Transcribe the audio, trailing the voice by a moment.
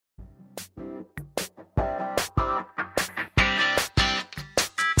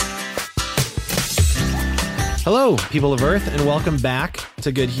Hello, people of Earth, and welcome back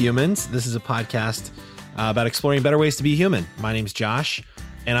to Good Humans. This is a podcast about exploring better ways to be human. My name's Josh,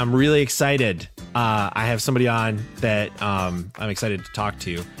 and I'm really excited. I have somebody on that I'm excited to talk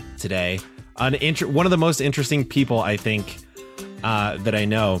to today. One of the most interesting people, I think, that I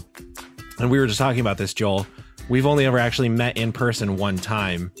know. And we were just talking about this, Joel. We've only ever actually met in person one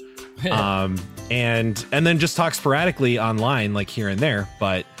time. And then just talk sporadically online, like here and there.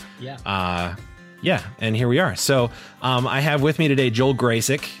 But yeah, and here we are. So I have with me today Joel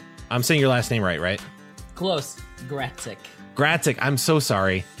Gracek. I'm saying your last name right? Close. Gracek. Gracek. I'm so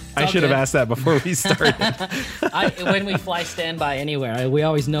sorry. I should have asked that before we started. When we fly standby anywhere, we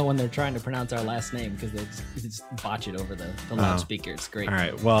always know when they're trying to pronounce our last name because they just botch it over the loudspeaker. It's great. All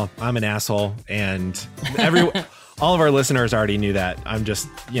right. Well, I'm an asshole, and all of our listeners already knew that. I'm just,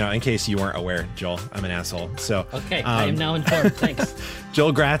 in case you weren't aware, Joel, I'm an asshole. So okay, I am now informed. Thanks.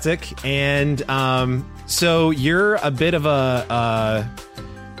 Joel Gracek, and so you're a bit of a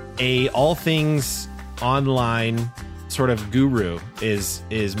all things online sort of guru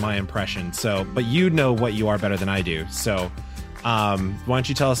is my impression. So, but you know what you are better than I do. So, why don't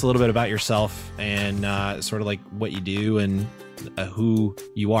you tell us a little bit about yourself and sort of like what you do and who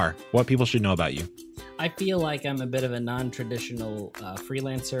you are, what people should know about you. I feel like I'm a bit of a non-traditional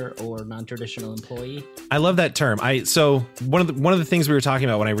freelancer or non-traditional employee. I love that term. So one of the things we were talking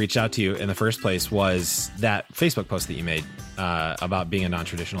about when I reached out to you in the first place was that Facebook post that you made about being a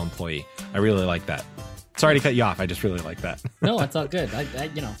non-traditional employee. I really like that. Sorry to cut you off. I just really like that. No, it's all good.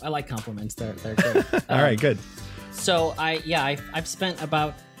 I like compliments. They're good. All right, good. So I've spent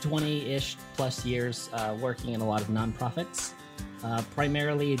about 20-ish plus years working in a lot of nonprofits.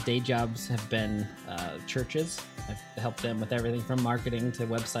 Primarily, day jobs have been churches. I've helped them with everything from marketing to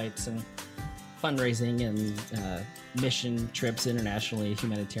websites and fundraising and mission trips internationally,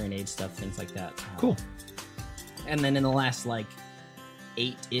 humanitarian aid stuff, things like that. Cool. And then in the last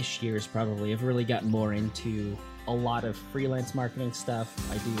 8-ish years, probably, I've really gotten more into a lot of freelance marketing stuff.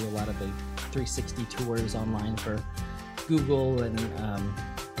 I do a lot of the 360 tours online for Google and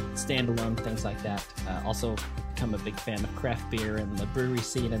standalone things like that. Also become a big fan of craft beer and the brewery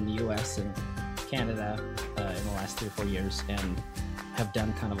scene in the US and Canada in the last 3 or 4 years, and have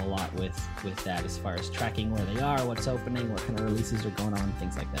done kind of a lot with that as far as tracking where they are, what's opening, what kind of releases are going on,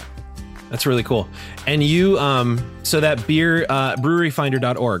 things like that. That's really cool. And you, so that beer,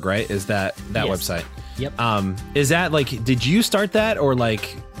 breweryfinder.org, right? Is that yes. Website? Yep. Is that did you start that or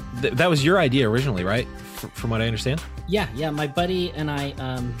that was your idea originally, right? From what I understand? Yeah. My buddy and I,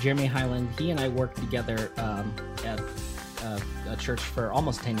 Jeremy Highland, he and I worked together at a church for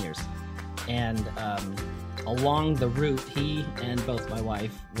almost 10 years. And along the route, he and both my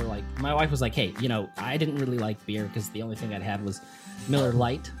wife were my wife was like, hey, I didn't really like beer because the only thing I'd had was Miller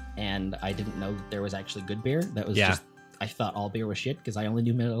Lite. And I didn't know that there was actually good beer. That was just, I thought all beer was shit because I only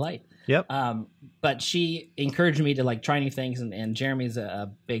knew Miller Lite. Yep. But she encouraged me to try new things. And Jeremy's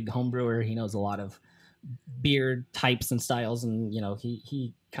a big home brewer. He knows a lot of beer types and styles. And,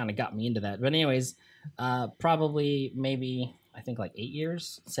 he kind of got me into that. But anyways, probably maybe, I think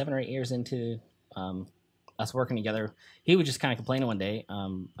 7 or 8 years into us working together, he would just kind of complain one day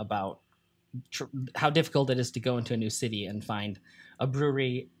about how difficult it is to go into a new city and find a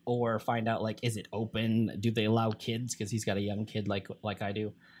brewery or find out is it open? Do they allow kids? Because he's got a young kid like I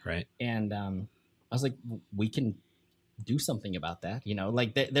do. Right. And I was like, we can do something about that.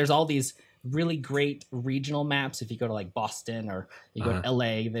 There's all these really great regional maps. If you go to Boston or you go to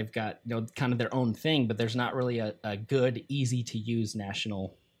LA, they've got kind of their own thing, but there's not really a good, easy to use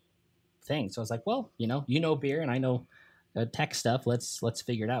national thing. So I was like, well, beer and I know tech stuff. Let's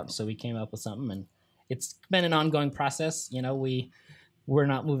figure it out. So we came up with something, and it's been an ongoing process. We're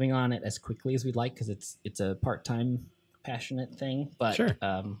not moving on it as quickly as we'd like because it's a part-time passionate thing, but sure.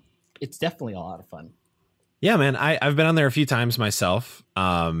 It's definitely a lot of fun. Yeah, man. I've been on there a few times myself.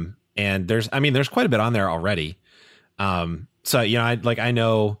 And there's quite a bit on there already. So, I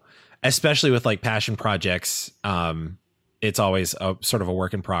know, especially with passion projects, it's always a sort of a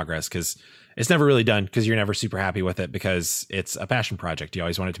work in progress because it's never really done because you're never super happy with it because it's a passion project. You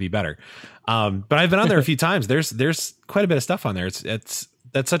always want it to be better. But I've been on there a few times. There's quite a bit of stuff on there. That's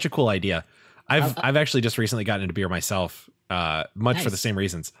such a cool idea. I've actually just recently gotten into beer myself, much nice. For the same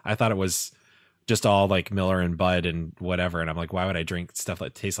reasons. I thought it was just all Miller and Bud and whatever. And I'm like, why would I drink stuff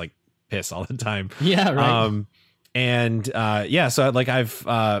that tastes like piss all the time? Yeah. Right. So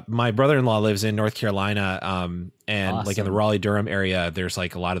I've my brother-in-law lives in North Carolina, and awesome. In the Raleigh-Durham area, there's a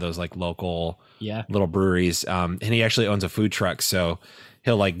lot of those local little breweries, and he actually owns a food truck, so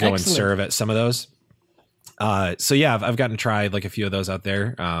he'll go Excellent. And serve at some of those. I've gotten to try a few of those out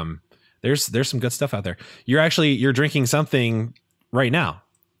there. there's some good stuff out there. You're drinking something right now.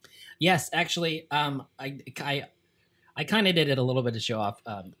 Yes, actually, I kind of did it a little bit to show off,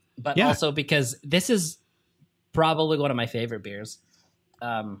 but also because this is probably one of my favorite beers.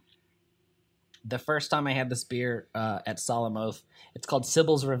 The first time I had this beer at Solemn Oath, it's called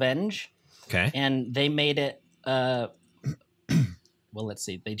Sybil's Revenge. Okay. And they made it, well, let's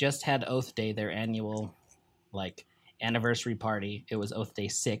see. They just had Oath Day, their annual, anniversary party. It was Oath Day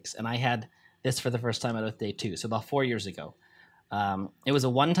 6, and I had this for the first time at Oath Day 2, so about 4 years ago. It was a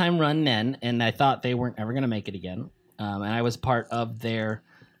one-time run then, and I thought they weren't ever going to make it again. And I was part of their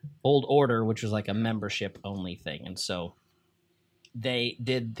old order, which was like a membership-only thing. And so they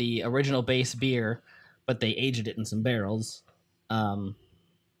did the original base beer, but they aged it in some barrels. And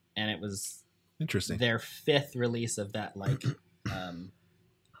it was interesting. Their 5th release of that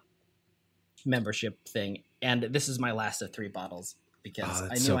membership thing. And this is my last of 3 bottles because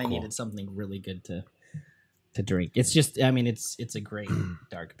I knew I needed something really good to drink. It's just, I mean, it's a great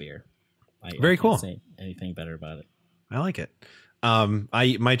dark beer. Very cool. I can't say anything better about it. I like it.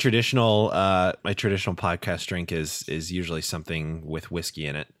 My traditional podcast drink is usually something with whiskey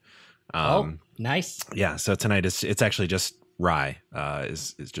in it. Nice. Yeah. So tonight it's actually just rye.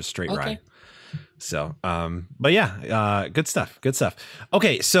 Is just straight rye. So, but yeah, good stuff. Good stuff.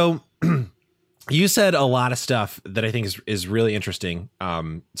 Okay. So you said a lot of stuff that I think is really interesting.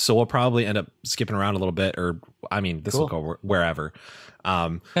 So we'll probably end up skipping around a little bit, or I mean, this will go wherever.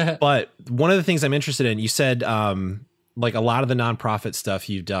 But one of the things I'm interested in, you said, like a lot of the nonprofit stuff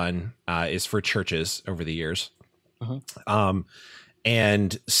you've done is for churches over the years. Uh-huh.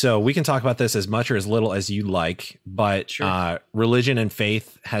 And so we can talk about this as much or as little as you like, but sure. Religion and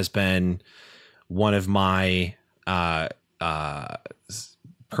faith has been one of my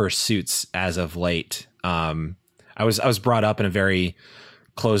pursuits as of late. I was brought up in a very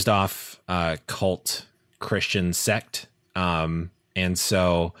closed off cult Christian sect. And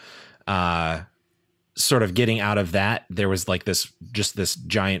so sort of getting out of that, there was like this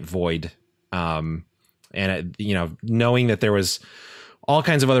giant void. And knowing that there was all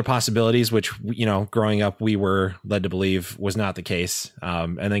kinds of other possibilities, which, growing up, we were led to believe was not the case.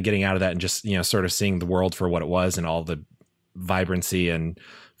 And then getting out of that and just, sort of seeing the world for what it was and all the vibrancy and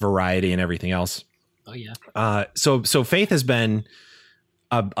variety and everything else. Oh yeah. So faith has been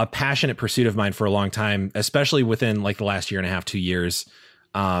a passionate pursuit of mine for a long time, especially within like the last year and a half, 2 years.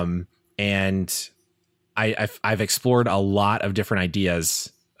 And I've explored a lot of different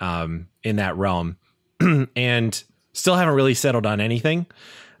ideas in that realm and still haven't really settled on anything.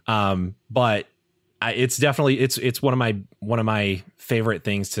 But it's definitely, it's one of my favorite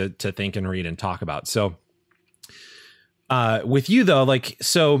things to think and read and talk about. So with you though,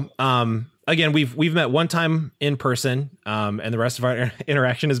 again, we've met one time in person, and the rest of our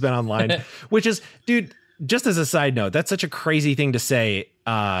interaction has been online, which is, dude, just as a side note, that's such a crazy thing to say,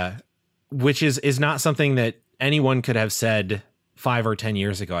 which is not something that anyone could have said 5 or 10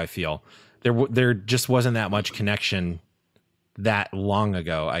 years ago. I feel there just wasn't that much connection that long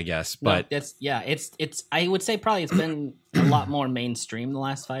ago, I guess. But it's I would say probably it's been a lot more mainstream the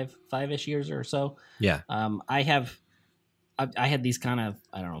last five-ish years or so. Yeah. I had these kind of,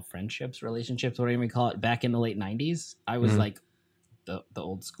 I don't know, friendships, relationships, whatever you call it, back in the late 90s. I was like the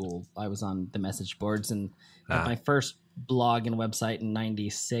old school. I was on the message boards and had my first blog and website in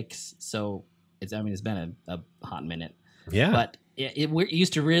 96. So it's been a hot minute. Yeah. But it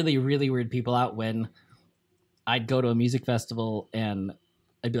used to really, really weird people out when I'd go to a music festival and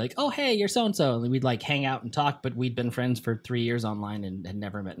I'd be like, oh, hey, you're so-and-so. And we'd like hang out and talk, but we'd been friends for 3 years online and had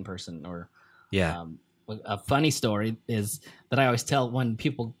never met in person. Or yeah. A funny story is that I always tell when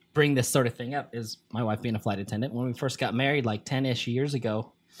people bring this sort of thing up is my wife being a flight attendant. When we first got married, like 10-ish years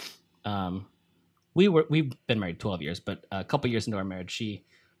ago, we've been married 12 years, but a couple years into our marriage, she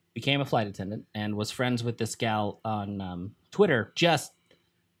became a flight attendant and was friends with this gal on Twitter just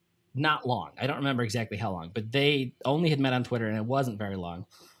not long. I don't remember exactly how long, but they only had met on Twitter and it wasn't very long.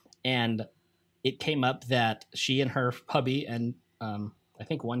 And it came up that she and her hubby and I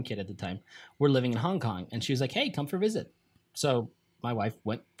think one kid at the time were living in Hong Kong, and she was like, hey, come for a visit. So my wife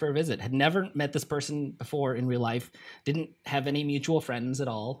went for a visit, had never met this person before in real life, didn't have any mutual friends at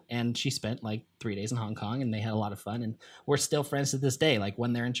all. And she spent like 3 days in Hong Kong and they had a lot of fun, and we're still friends to this day. Like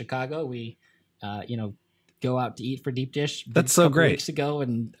when they're in Chicago, we, go out to eat for deep dish. That's so great. Weeks ago,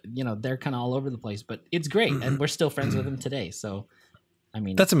 and they're kind of all over the place, but it's great. And we're still friends with them today. So, I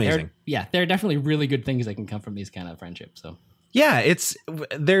mean, that's amazing. There are definitely really good things that can come from these kind of friendships. So Yeah,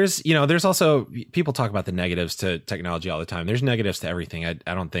 there's also, people talk about the negatives to technology all the time. There's negatives to everything. I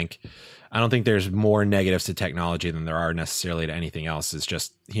don't think there's more negatives to technology than there are necessarily to anything else. It's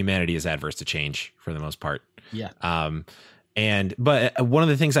just humanity is adverse to change for the most part. Yeah. But one of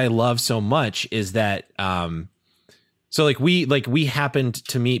the things I love so much is that so we happened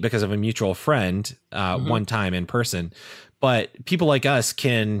to meet because of a mutual friend one time in person, but people like us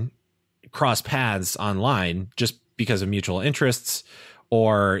can cross paths online just because of mutual interests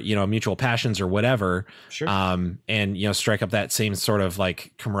or, mutual passions or whatever. Sure. And, strike up that same sort of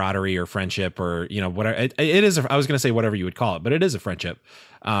like camaraderie or friendship or, whatever it is. I was going to say whatever you would call it, but it is a friendship.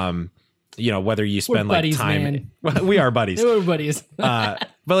 Whether you spend buddies, time, we are buddies, we're buddies. but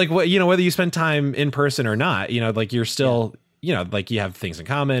like what, whether you spend time in person or not, like you're still, like you have things in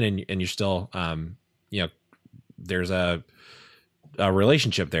common and you're still, there's a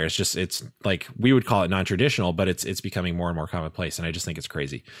relationship there. It's like, we would call it non-traditional, but it's becoming more and more commonplace. And I just think it's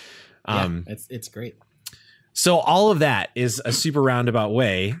crazy. It's great. So all of that is a super roundabout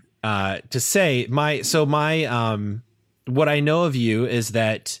way to say what I know of you is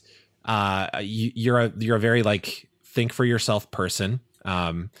that you're a very like think for yourself person.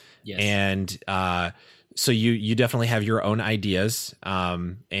 Yes. And so you definitely have your own ideas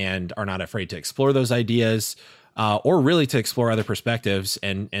and are not afraid to explore those ideas. Or really to explore other perspectives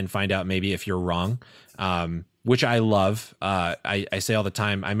and find out maybe if you're wrong, which I love. I say all the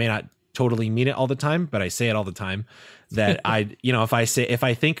time, I may not totally mean it all the time, but I say it all the time that if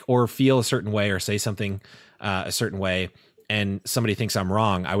I think or feel a certain way or say something a certain way and somebody thinks I'm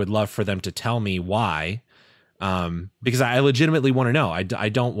wrong, I would love for them to tell me why. Because I legitimately want to know. I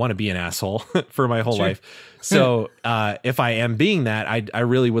don't want to be an asshole for my whole life. So if I am being that, I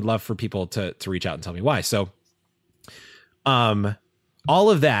really would love for people to reach out and tell me why. So all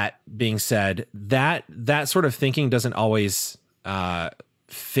of that being said, that sort of thinking doesn't always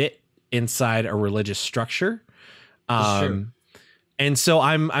fit inside a religious structure. And so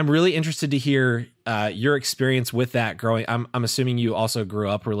I'm really interested to hear your experience with that growing. I'm assuming you also grew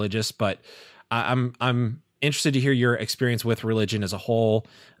up religious, but I'm interested to hear your experience with religion as a whole,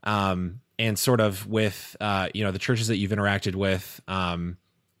 and sort of with the churches that you've interacted with,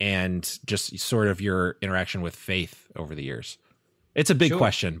 and just sort of your interaction with faith over the years. It's a big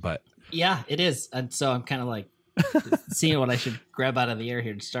question, but yeah, it is. And so I'm kind of like seeing what I should grab out of the air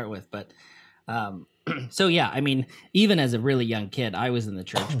here to start with. But so, yeah, I mean, even as a really young kid, I was in the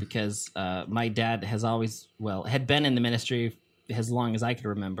church because my dad had been in the ministry as long as I could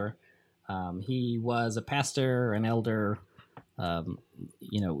remember. He was a pastor, an elder,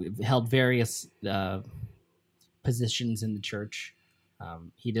 held various positions in the church.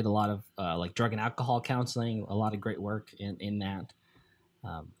 He did a lot of like drug and alcohol counseling, a lot of great work in that.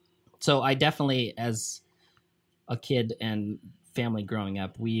 So I definitely, as a kid and family growing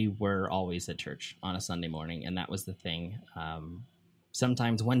up, we were always at church on a Sunday morning, and that was the thing.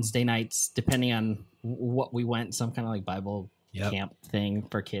 Sometimes Wednesday nights, depending on what we went, some kind of like Bible camp thing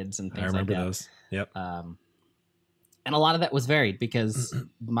for kids and things like that. I remember those. Yep. And a lot of that was varied because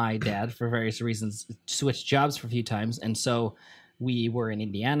my dad, for various reasons, switched jobs for a few times, and so we were in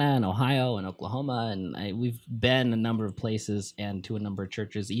Indiana and Ohio and Oklahoma, and we've been a number of places and to a number of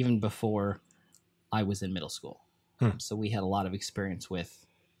churches even before I was in middle school. So we had a lot of experience with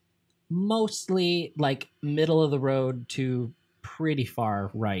mostly like middle of the road to pretty far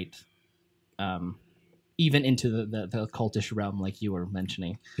right, even into the cultish realm, like you were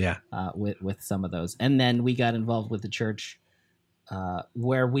mentioning. Yeah. With some of those, and then we got involved with the church,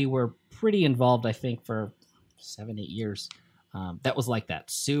 where we were pretty involved, I think, for 7-8 years. That was like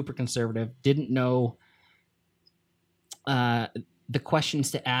that, super conservative, didn't know the questions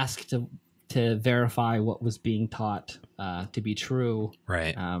to ask to verify what was being taught to be true.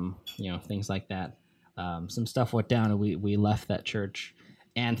 Right. Things like that. Some stuff went down and we left that church.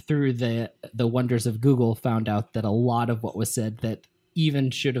 And through the wonders of Google, found out that a lot of what was said that even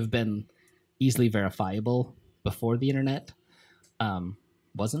should have been easily verifiable before the internet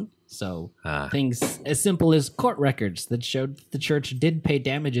wasn't. So things as simple as court records that showed the church did pay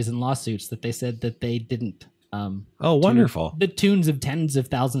damages in lawsuits that they said that they didn't. Wonderful. The tunes of tens of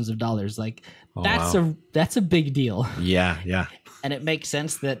thousands of dollars. Like that's a big deal. Yeah. Yeah. And it makes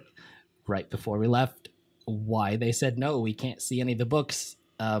sense that right before we left, why they said, no, we can't see any of the books,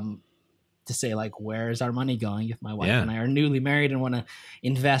 to say like, where's our money going if my wife and I are newly married and want to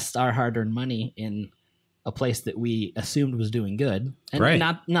invest our hard-earned money in a place that we assumed was doing good.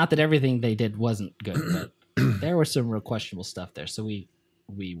 And not that everything they did wasn't good, but there was some real questionable stuff there. So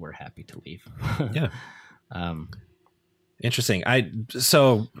we were happy to leave. Yeah. Interesting.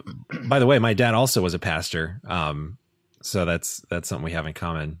 So by the way, my dad also was a pastor. So that's something we have in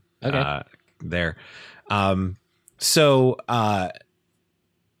common. Okay. There. And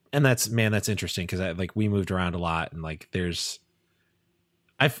that's interesting because we moved around a lot, and like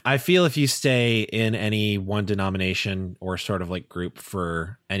I feel if you stay in any one denomination or sort of like group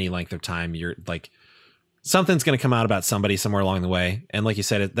for any length of time, you're like something's going to come out about somebody somewhere along the way. And like you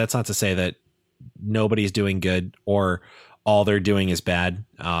said, that's not to say that nobody's doing good or all they're doing is bad.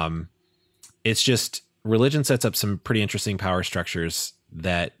 It's just religion sets up some pretty interesting power structures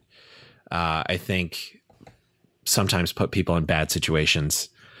that I think sometimes put people in bad situations.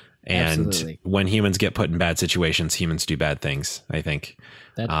 And Absolutely. when humans get put in bad situations, humans do bad things, I think.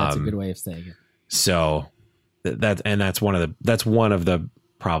 That's a good way of saying it. So that's one of the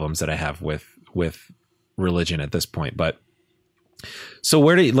problems that I have with religion at this point. But so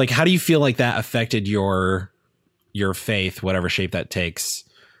how do you feel like that affected your faith, whatever shape that takes?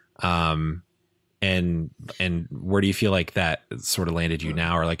 And where do you feel like that sort of landed you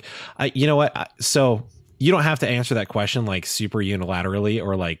now? Or like, you know what? So you don't have to answer that question like super unilaterally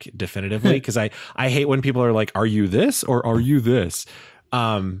or like definitively. Cause I hate when people are like, are you this or are you this?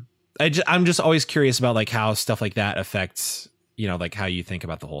 I'm just always curious about like how stuff like that affects, like how you think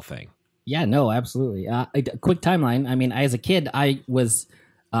about the whole thing. Yeah, no, absolutely. A quick timeline. I mean, as a kid, I was,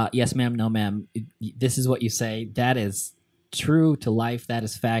 yes, ma'am, no, ma'am. This is what you say. That is true to life. That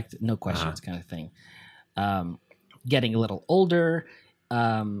is fact. No questions kind of thing. Getting a little older,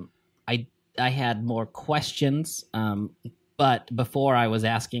 I had more questions. But before I was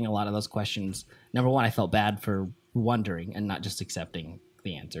asking a lot of those questions, number one, I felt bad for wondering and not just accepting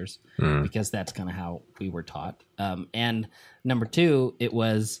the answers because that's kind of how we were taught. And number two, it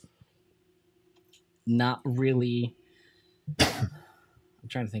was not really I'm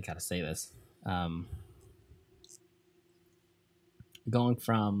trying to think how to say this. Going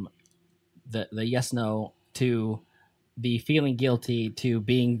from the yes no to the feeling guilty to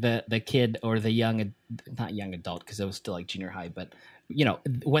being the kid or the not young adult because it was still like junior high, but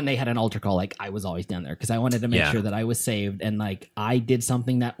when they had an altar call, like I was always down there because I wanted to make sure that I was saved, and like I did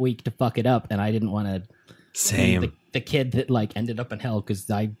something that week to fuck it up, and I didn't want to same the kid that like ended up in hell because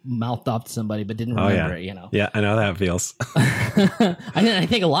I mouthed off to somebody but didn't remember it. Yeah, I know how that feels. I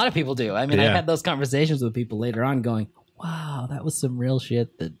think a lot of people do. I mean, I've had those conversations with people later on going, wow, that was some real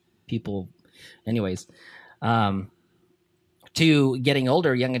shit that people anyways. To getting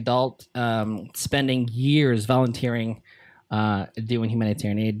older, young adult, spending years volunteering, doing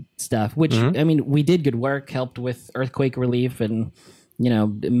humanitarian aid stuff, which, I mean, we did good work, helped with earthquake relief and,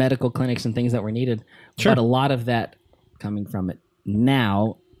 medical clinics and things that were needed. Sure. But a lot of that coming from it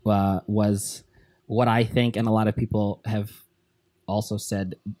now was what I think, and a lot of people have also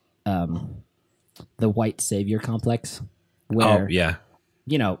said, the white savior complex, where,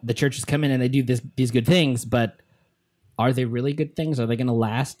 the churches come in and they do these good things, but are they really good things? Are they going to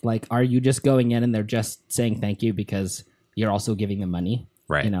last? Like, are you just going in and they're just saying thank you because you're also giving them money?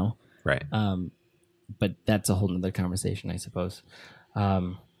 Right. Right. But that's a whole nother conversation, I suppose.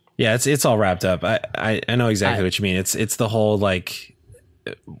 Yeah, it's all wrapped up. I know exactly what you mean. It's the whole like,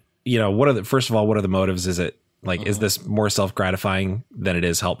 what are the motives? Is it like, is this more self-gratifying than it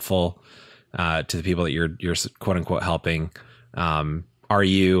is helpful to the people that you're quote unquote helping? Are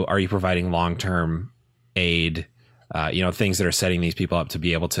you providing long-term aid? Things that are setting these people up to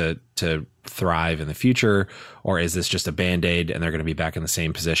be able to thrive in the future, or is this just a Band-Aid and they're going to be back in the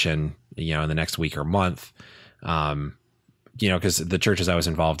same position, in the next week or month? Because the churches I was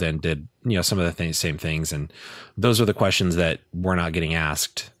involved in did, some of the same things. And those are the questions that were not getting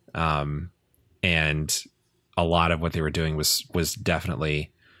asked. And a lot of what they were doing was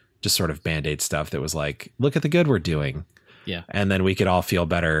definitely just sort of Band-Aid stuff that was like, look at the good we're doing. Yeah. And then we could all feel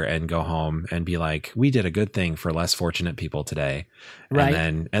better and go home and be like, we did a good thing for less fortunate people today. Right.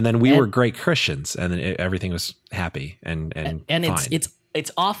 And then we were great Christians, and then everything was happy and fine.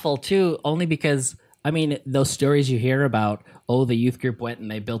 It's awful too, only because, I mean, those stories you hear about, the youth group went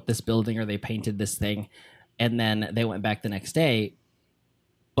and they built this building or they painted this thing and then they went back the next day.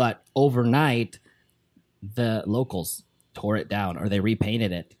 But overnight, the locals tore it down or they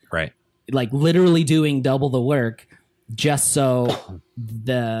repainted it. Right. Like literally doing double the work just so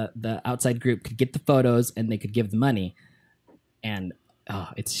the outside group could get the photos and they could give the money. And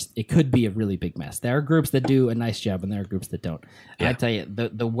it could be a really big mess. There are groups that do a nice job and there are groups that don't. Yeah. I tell you,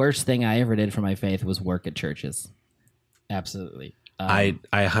 the worst thing I ever did for my faith was work at churches. Absolutely. I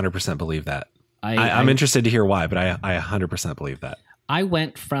 100% believe that. I'm interested to hear why, but I 100% believe that. I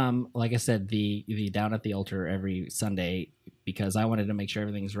went from, like I said, the down at the altar every Sunday because I wanted to make sure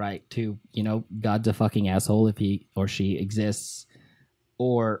everything's right to, God's a fucking asshole if he or she exists,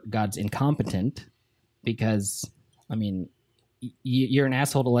 or God's incompetent because I mean, you're an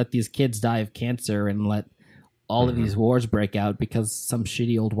asshole to let these kids die of cancer and let all of these wars break out because some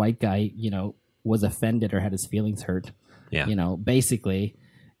shitty old white guy, was offended or had his feelings hurt. Yeah. Basically,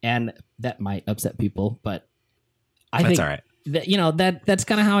 and that might upset people, but I That's think all right. that's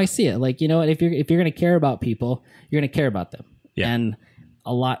kind of how I see it. Like, if you're going to care about people, you're going to care about them. Yeah. And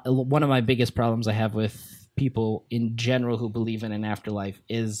one of my biggest problems I have with people in general who believe in an afterlife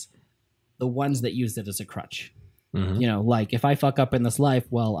is the ones that use it as a crutch. Like if I fuck up in this life,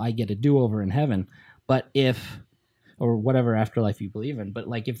 well, I get a do-over in heaven. But or whatever afterlife you believe in, but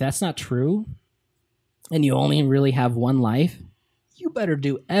like if that's not true and you only really have one life, you better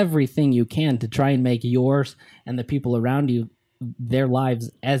do everything you can to try and make yours and the people around you, their lives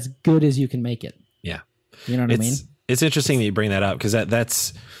as good as you can make it. Yeah. You know what I mean? It's interesting that you bring that up because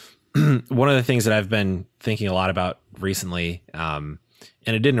that's one of the things that I've been thinking a lot about recently. And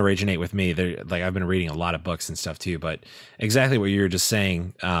it didn't originate with me. I've been reading a lot of books and stuff too, but exactly what you were just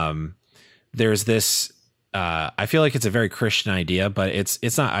saying. There's this, I feel like it's a very Christian idea, but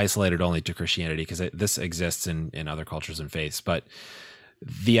it's not isolated only to Christianity because this exists in other cultures and faiths. But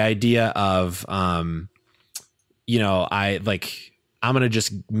the idea of, I'm going to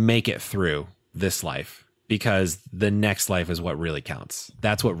just make it through this life because the next life is what really counts.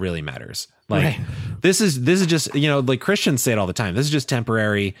 That's what really matters. Like right. This is just, like Christians say it all the time. This is just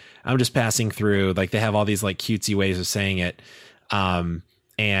temporary. I'm just passing through. Like they have all these like cutesy ways of saying it.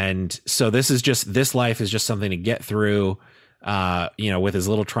 And so this life is just something to get through, with as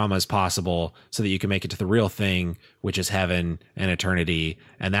little trauma as possible so that you can make it to the real thing, which is heaven and eternity.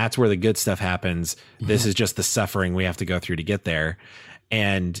 And that's where the good stuff happens. This is just the suffering we have to go through to get there.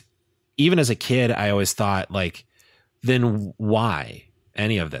 And even as a kid, I always thought like, then why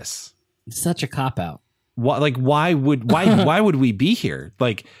any of this? Such a cop out. Why would we be here?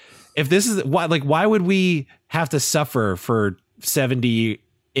 Like if this is why would we have to suffer for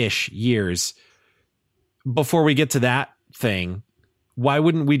 70-ish years before we get to that thing? Why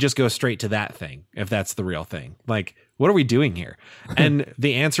wouldn't we just go straight to that thing if that's the real thing? Like, what are we doing here? And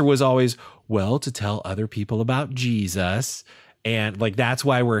the answer was always, well, to tell other people about Jesus. And like, that's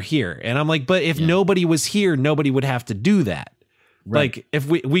why we're here. And I'm like, but if nobody was here, nobody would have to do that. Right. Like if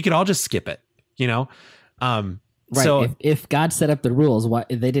we could all just skip it, Right. So if God set up the rules, why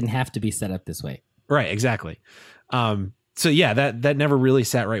they didn't have to be set up this way. Right. Exactly. So yeah, that never really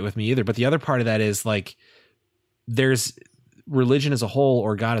sat right with me either. But the other part of that is like, there's religion as a whole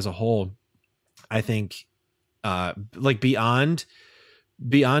or God as a whole. I think, beyond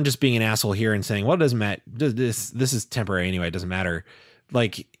just being an asshole here and saying, well, it doesn't matter. This is temporary anyway. It doesn't matter.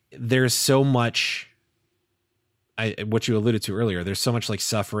 Like there's so much, what you alluded to earlier, there's so much like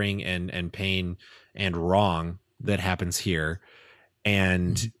suffering and pain and wrong that happens here.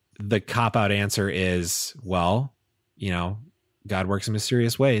 And the cop-out answer is, well, God works in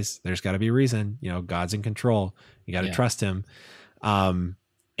mysterious ways. There's got to be a reason. God's in control. You got to trust him.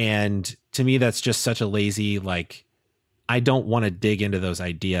 And to me, that's just such a lazy, like, I don't want to dig into those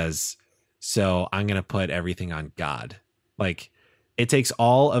ideas. So I'm going to put everything on God. Like it takes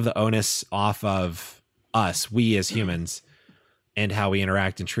all of the onus off of us, we as humans, and how we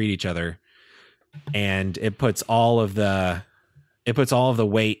interact and treat each other. And it puts all of the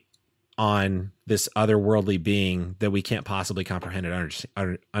weight on this otherworldly being that we can't possibly comprehend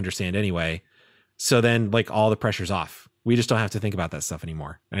and understand anyway. So then like all the pressure's off. We just don't have to think about that stuff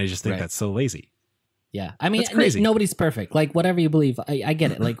anymore. And I just think that's so lazy. Yeah. I mean, nobody's perfect. Like whatever you believe, I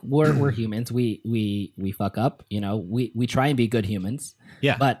get it. Like we're humans. We fuck up, we try and be good humans.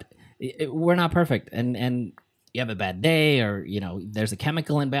 Yeah. But we're not perfect. And you have a bad day or, there's a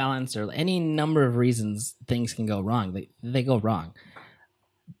chemical imbalance or any number of reasons things can go wrong. They go wrong.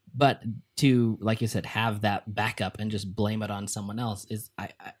 But to, like you said, have that backup and just blame it on someone else is,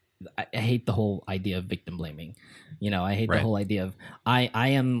 I hate the whole idea of victim blaming. I hate the whole idea of I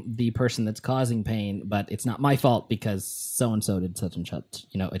am the person that's causing pain, but it's not my fault because so-and-so did such and such.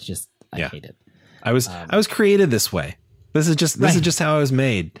 It's just, I hate it. I was created this way. This is just how I was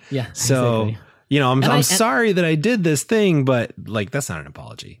made. Yeah. So, exactly. I'm sorry that I did this thing, but like, that's not an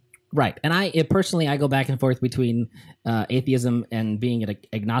apology. Right. And I go back and forth between atheism and being an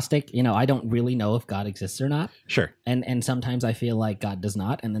agnostic. I don't really know if God exists or not. Sure. And sometimes I feel like God does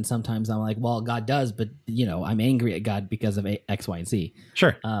not. And then sometimes I'm like, well, God does, but I'm angry at God because of X, Y, and Z.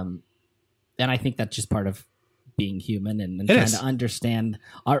 Sure. And I think that's just part of being human and trying to understand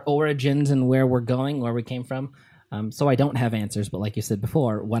our origins and where we're going, where we came from. So I don't have answers, but like you said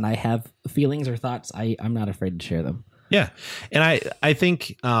before, when I have feelings or thoughts, I'm not afraid to share them. Yeah. And I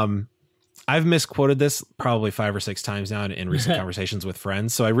think I've misquoted this probably 5 or 6 times now in recent conversations with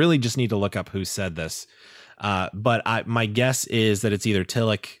friends. So I really just need to look up who said this. But my guess is that it's either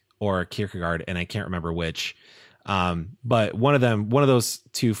Tillich or Kierkegaard, and I can't remember which. But one of those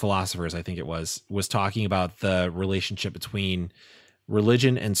two philosophers, I think it was talking about the relationship between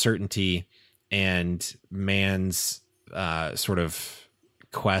religion and certainty and man's sort of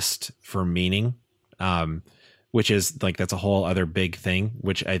quest for meaning, which is like, that's a whole other big thing,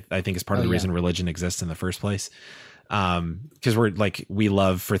 which I think is part of the reason religion exists in the first place. Because we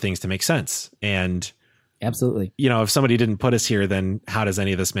love for things to make sense. And absolutely, if somebody didn't put us here, then how does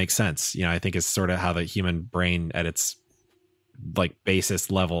any of this make sense? I think it's sort of how the human brain at its like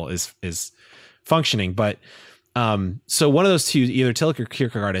basest level is functioning. But so one of those two, either Tillich or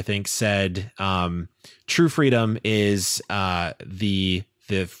Kierkegaard, I think, said true freedom is the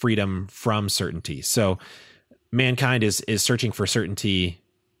freedom from certainty. So mankind is searching for certainty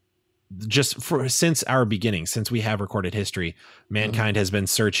since our beginning, since we have recorded history. Mankind has been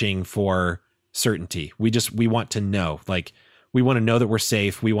searching for certainty. We want to know, like, we want to know that we're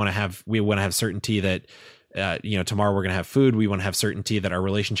safe. We want to have certainty that tomorrow we're going to have food. We want to have certainty that our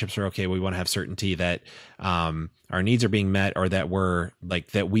relationships are okay. We want to have certainty that our needs are being met, or that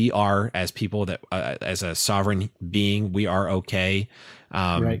that we are, as people, that as a sovereign being, we are okay,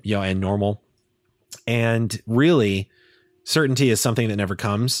 right. And normal. And really, certainty is something that never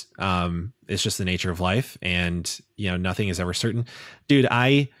comes. It's just the nature of life, and nothing is ever certain. Dude,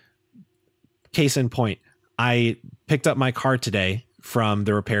 case in point, I picked up my car today from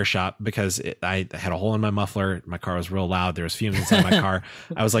the repair shop because I had a hole in my muffler. My car was real loud. There was fumes inside my car.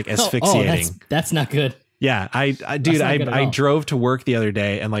 I was like asphyxiating. That's not good. Yeah. I drove to work the other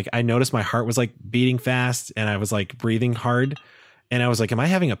day, and like, I noticed my heart was like beating fast, and I was like breathing hard, and I was like, am I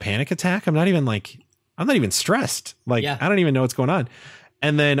having a panic attack? I'm not even stressed. Like, I don't even know what's going on.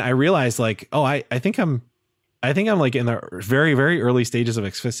 And then I realized, like, oh, I think I'm like in the very, very early stages of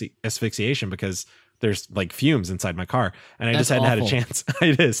asphyxiation, because there's like fumes inside my car, and I just hadn't had a chance.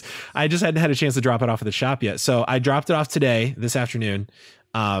 It is. I just hadn't had a chance to drop it off at the shop yet. So I dropped it off this afternoon.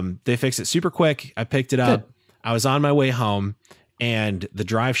 They fixed it super quick. I picked it up. Good. I was on my way home, and the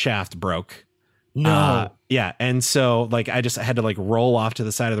drive shaft broke. No. Yeah. And so like, I had to like roll off to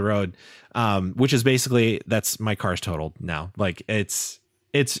the side of the road, which is basically, that's my car's totaled now. Like, it's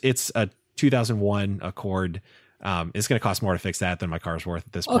a 2001 Accord. It's going to cost more to fix that than my car's worth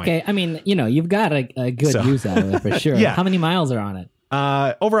at this point. Okay. I mean, you've got a good use out of it for sure. Yeah. How many miles are on it?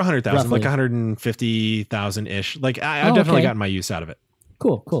 Over 100,000, like 150,000 ish. Like, I've definitely gotten my use out of it.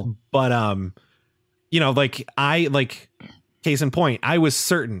 Cool. But, case in point, I was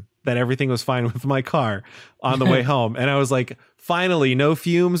certain that everything was fine with my car on the way home. And I was like, finally, no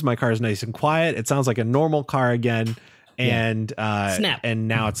fumes. My car is nice and quiet. It sounds like a normal car again. And, snap. And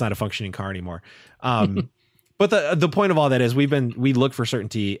now it's not a functioning car anymore. But the point of all that is we look for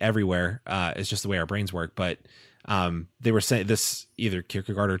certainty everywhere. It's just the way our brains work. But they were saying this, either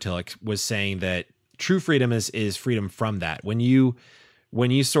Kierkegaard or Tillich was saying that true freedom is freedom from that. When you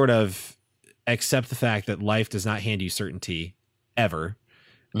sort of accept the fact that life does not hand you certainty ever,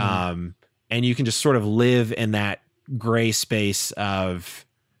 and you can just sort of live in that gray space of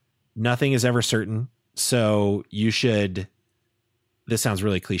nothing is ever certain. So you should, this sounds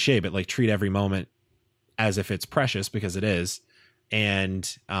really cliche, but like, treat every moment as if it's precious, because it is. And,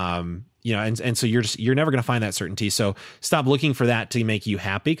 and so you're never going to find that certainty. So stop looking for that to make you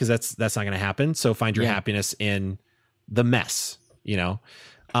happy, because that's not going to happen. So find your happiness in the mess,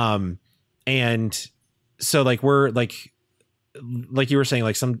 and so like, we're like you were saying,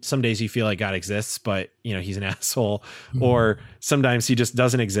 like some days you feel like God exists, but he's an asshole, or sometimes he just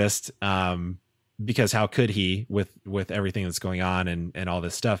doesn't exist. Because how could he with everything that's going on and all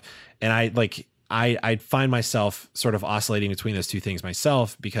this stuff? And I find myself sort of oscillating between those two things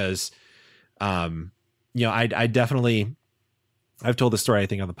myself, because, I definitely, I've told this story, I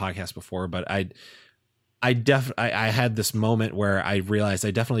think, on the podcast before, but I had this moment where I realized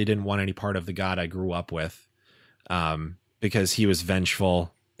I definitely didn't want any part of the God I grew up with, because he was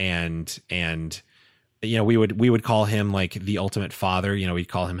vengeful and we would call him like the ultimate father. We'd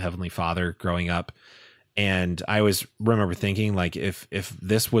call him Heavenly Father growing up. And I always remember thinking, like, if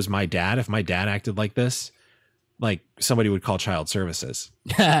this was my dad, if my dad acted like this, like, somebody would call child services.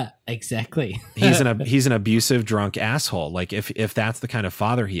 Exactly. He's an abusive, drunk asshole. Like, if that's the kind of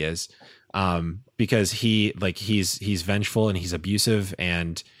father he is, because he's vengeful and he's abusive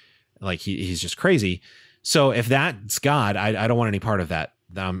and like he's just crazy. So if that's God, I don't want any part of that.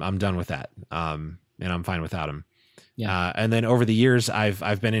 I'm done with that. And I'm fine without him. Yeah. And then over the years,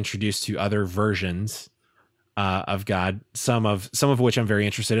 I've been introduced to other versions of God, some of which I'm very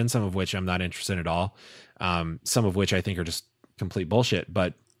interested in, some of which I'm not interested in at all. Some of which I think are just complete bullshit.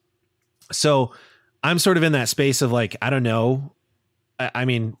 But so I'm sort of in that space of like, I don't know. I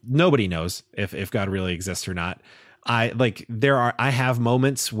mean, nobody knows if God really exists or not. I have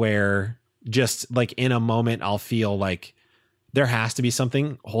moments where just like in a moment, I'll feel like there has to be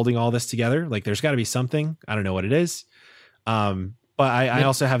something holding all this together. Like there's got to be something. I don't know what it is. But I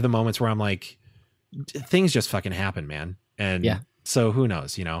also have the moments where I'm like, things just fucking happen, man. And so who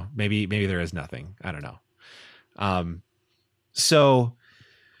knows, you know, maybe there is nothing. I don't know. So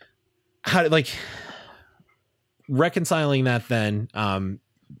how like reconciling that then,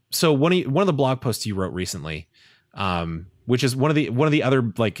 so one of the blog posts you wrote recently, which is one of the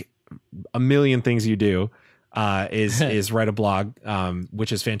other like a million things you do, is write a blog,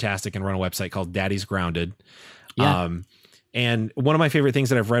 which is fantastic, and run a website called Daddy's Grounded. Yeah. And one of my favorite things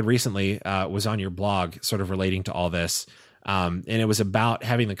that I've read recently, was on your blog, sort of relating to all this. And it was about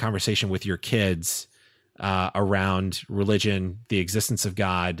having the conversation with your kids, around religion, the existence of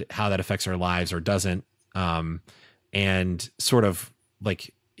God, how that affects our lives or doesn't. And sort of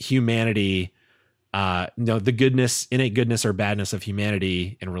like humanity, the goodness, innate goodness or badness of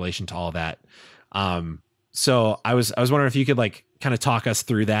humanity in relation to all that. So I was wondering if you could like kind of talk us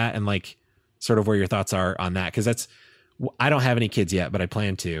through that and like sort of where your thoughts are on that. Cause I don't have any kids yet, but I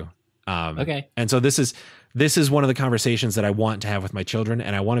plan to. Okay. And so this is one of the conversations that I want to have with my children,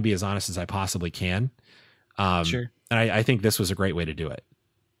 and I want to be as honest as I possibly can. Sure. And I think this was a great way to do it.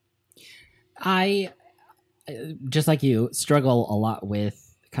 I, just like you, struggle a lot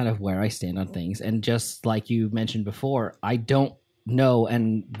with kind of where I stand on things. And just like you mentioned before, I don't know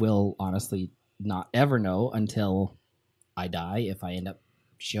and will honestly not ever know until I die, if I end up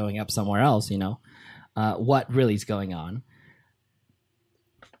showing up somewhere else, you know, what really is going on.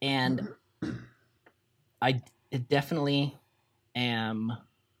 And I definitely am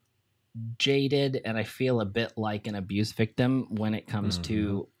jaded, and I feel a bit like an abuse victim when it comes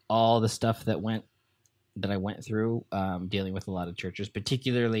to all the stuff that I went through, dealing with a lot of churches,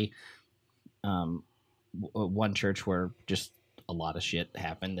 particularly one church where just a lot of shit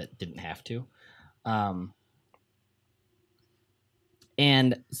happened that didn't have to.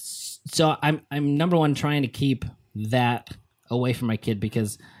 And so I'm number one trying to keep that away from my kid,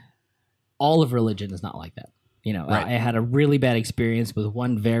 because all of religion is not like that. You know, right. I had a really bad experience with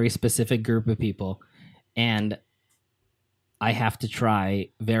one very specific group of people, and I have to try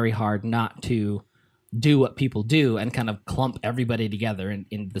very hard not to do what people do and kind of clump everybody together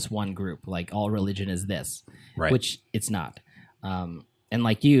in this one group, like all religion is this, right. Which it's not. And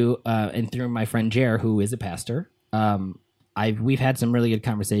like you, and through my friend Jer, who is a pastor, we've had some really good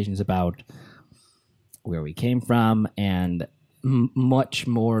conversations about where we came from and much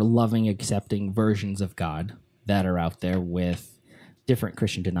more loving, accepting versions of God that are out there with different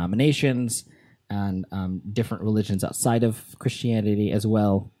Christian denominations and different religions outside of Christianity as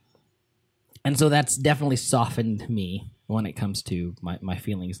well. And so that's definitely softened me when it comes to my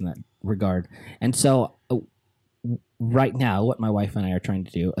feelings in that regard. And so right now, what my wife and I are trying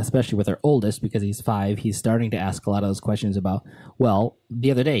to do, especially with our oldest, because he's 5, he's starting to ask a lot of those questions about, well,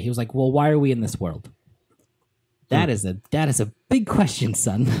 the other day he was like, well, why are we in this world? That is a big question,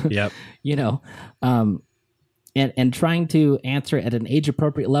 son. Yep. You know, and trying to answer it at an age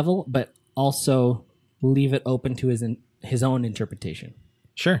appropriate level, but also leave it open to his own interpretation.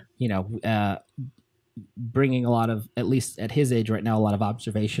 Sure. You know, bringing a lot of, at least at his age right now, a lot of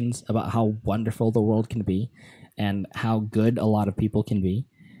observations about how wonderful the world can be and how good a lot of people can be.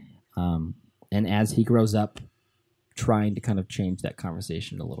 And as he grows up, trying to kind of change that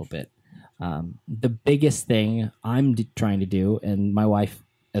conversation a little bit. The biggest thing I'm trying to do, and my wife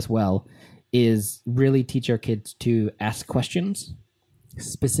as well, is really teach our kids to ask questions,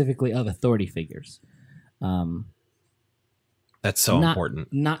 specifically of authority figures. That's so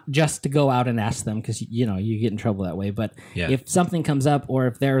important. Not just to go out and ask them, because you know you get in trouble that way. But if something comes up, or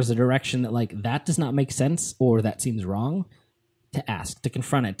if there is a direction that like that does not make sense, or that seems wrong, to ask, to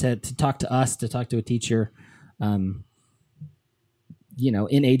confront it, to talk to us, to talk to a teacher. You know,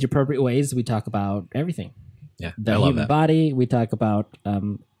 in age appropriate ways, we talk about everything. Yeah, the human body. We talk about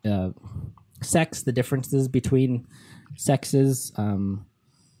sex, the differences between sexes.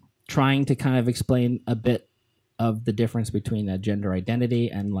 Trying to kind of explain a bit of the difference between a gender identity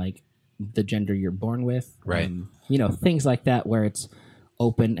and like the gender you're born with. Right. You know, things like that where it's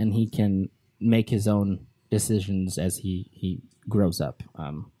open and he can make his own decisions as he grows up.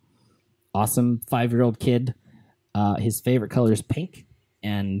 Awesome 5-year-old kid. His favorite color is pink,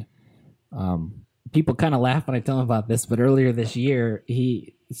 and people kind of laugh when I tell him about this, but earlier this year,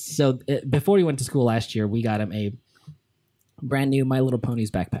 before he went to school last year, we got him a brand new My Little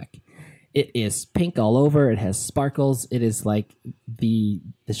Ponies backpack. It is pink all over. It has sparkles. It is like the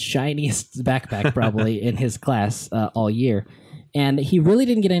shiniest backpack probably in his class all year. And he really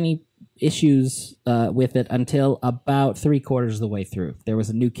didn't get any issues with it until about 3/4 of the way through. There was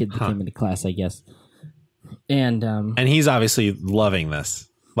a new kid that came into class, I guess. And he's obviously loving this.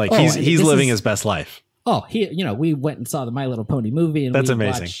 Like he's living his best life. Oh, we went and saw the My Little Pony movie, and that's we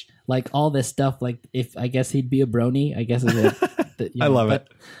amazing. Watched, like all this stuff. Like if I guess he'd be a brony, I guess is what I love it.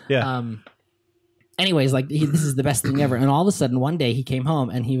 Yeah. Anyways, like this is the best thing ever. And all of a sudden, one day he came home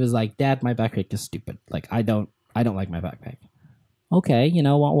and he was like, "Dad, my backpack is stupid. Like I don't like my backpack." Okay,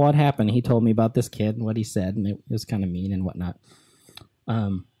 what happened? He told me about this kid and what he said, and it was kind of mean and whatnot.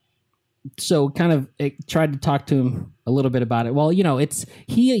 So kind of tried to talk to him a little bit about it. Well, it's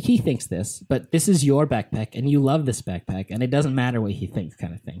he thinks this, but this is your backpack and you love this backpack and it doesn't matter what he thinks,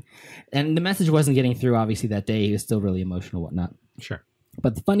 kind of thing. And the message wasn't getting through, obviously, that day. He was still really emotional, whatnot. Sure.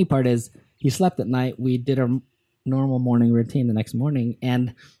 But the funny part is he slept at night. We did our normal morning routine the next morning,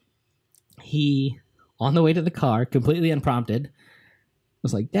 and he, on the way to the car, completely unprompted,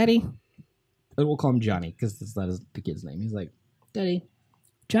 was like, "Daddy," and we'll call him Johnny because that is the kid's name. He's like, "Daddy,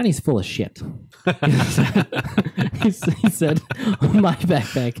 Johnny's full of shit." he said, "My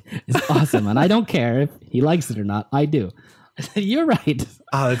backpack is awesome, and I don't care if he likes it or not. I do." I said, "You're right."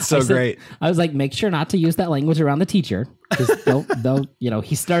 Oh, that's so great. I was like, "Make sure not to use that language around the teacher." Because don't.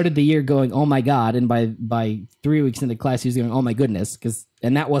 He started the year going, "Oh my God," and by 3 weeks into class, he was going, "Oh my goodness,"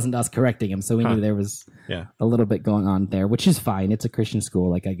 and that wasn't us correcting him, so we knew there was a little bit going on there, which is fine. It's a Christian school,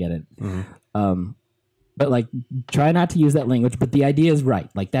 like I get it. Mm-hmm. But like, try not to use that language. But the idea is right.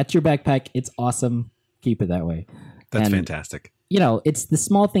 Like, that's your backpack. It's awesome. Keep it that way. That's fantastic. It's the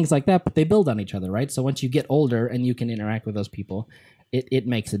small things like that, but they build on each other, right? So once you get older and you can interact with those people, it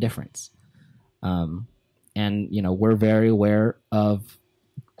makes a difference. And we're very aware of,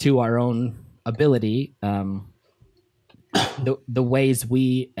 to our own ability, the ways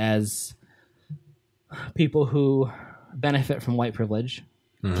we as people who benefit from white privilege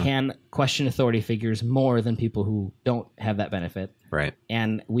can question authority figures more than people who don't have that benefit. Right.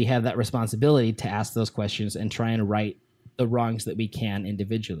 And we have that responsibility to ask those questions and try and right the wrongs that we can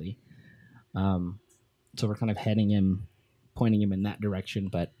individually. So we're kind of pointing him in that direction,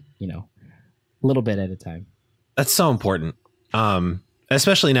 but a little bit at a time. That's so important.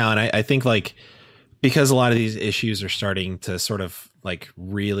 Especially now. And I think like, because a lot of these issues are starting to sort of like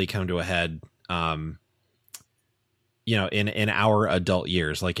really come to a head, in our adult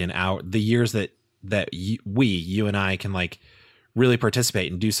years, like in the years that you and I can like really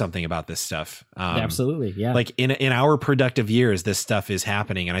participate and do something about this stuff. Absolutely. Yeah. Like in our productive years, this stuff is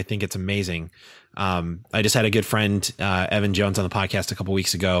happening. And I think it's amazing. I just had a good friend, Evan Jones, on the podcast a couple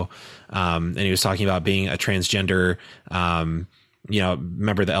weeks ago. And he was talking about being a transgender,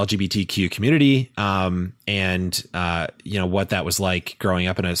 member of the LGBTQ community, and what that was like growing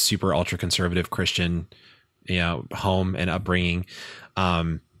up in a super ultra conservative Christian, home and upbringing,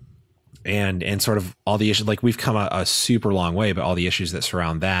 and sort of all the issues. Like, we've come a super long way, but all the issues that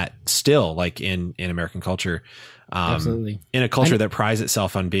surround that still, like in American culture, absolutely, in a culture that prides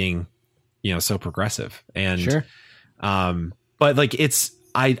itself on being, so progressive. And sure. But like,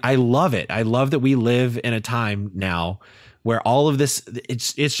 I love it. I love that we live in a time now where all of this,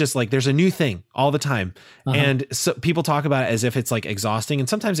 it's just like there's a new thing all the time. And so people talk about it as if it's like exhausting, and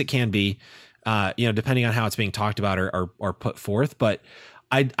sometimes it can be, depending on how it's being talked about or put forth. But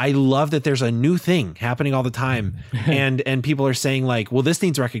I love that there's a new thing happening all the time. and people are saying like, well, this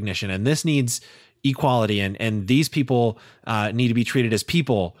needs recognition and this needs equality, and these people need to be treated as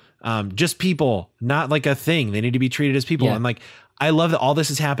people, just people, not like a thing. They need to be treated as people. Yeah. And like, I love that all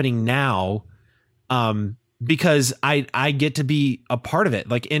this is happening now, because I get to be a part of it,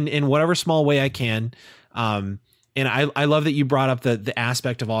 like in whatever small way I can. And I love that you brought up the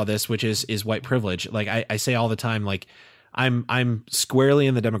aspect of all this, which is white privilege. Like I say all the time, like I'm squarely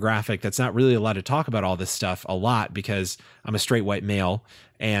in the demographic that's not really allowed to talk about all this stuff a lot because I'm a straight white male.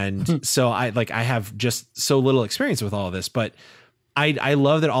 And so I have just so little experience with all of this, but I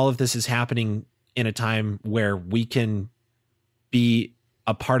love that all of this is happening in a time where we can be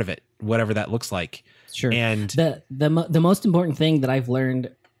a part of it, whatever that looks like. Sure. And the most important thing that I've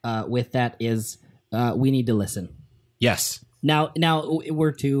learned with that is we need to listen. Yes. Now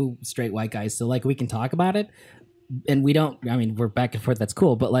we're two straight white guys, so like we can talk about it, and we don't. I mean, we're back and forth. That's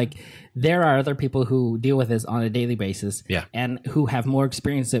cool, but like there are other people who deal with this on a daily basis, yeah, and who have more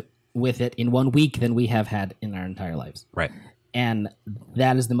experience with it in 1 week than we have had in our entire lives. Right. And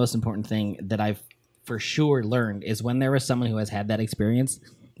that is the most important thing that I've for sure learned is when there is someone who has had that experience.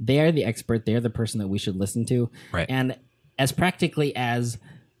 They are the expert. They are the person that we should listen to. Right. And as practically as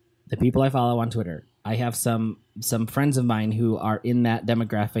the people I follow on Twitter. I have some friends of mine who are in that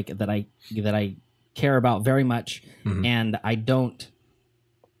demographic that I care about very much, and I don't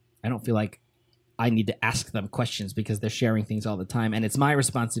feel like I need to ask them questions because they're sharing things all the time, and it's my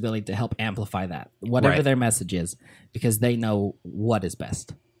responsibility to help amplify that, whatever their message is, because they know what is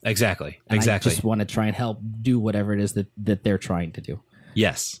best. Exactly. And I just want to try and help do whatever it is that they're trying to do.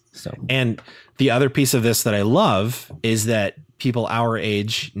 Yes. So, and the other piece of this that I love is that people our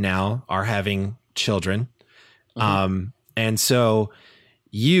age now are having children. And so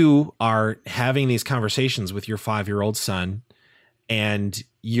you are having these conversations with your 5-year-old son, and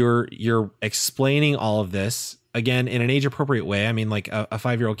you're explaining all of this again in an age appropriate way. I mean, like a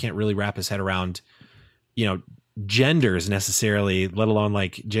 5-year-old can't really wrap his head around, genders necessarily, let alone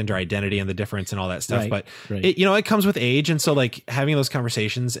like gender identity and the difference and all that stuff. But it comes with age. And so like having those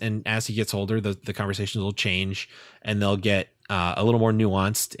conversations, and as he gets older, the conversations will change and they'll get a little more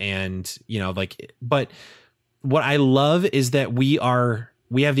nuanced. And, but what I love is that we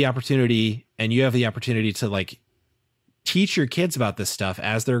have the opportunity, and you have the opportunity to like teach your kids about this stuff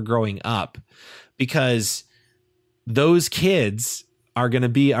as they're growing up, because those kids are going to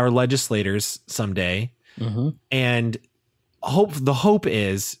be our legislators someday. And the hope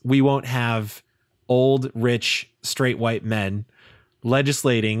is we won't have old, rich, straight white men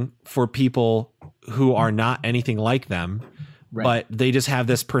legislating for people who are not anything like them, but they just have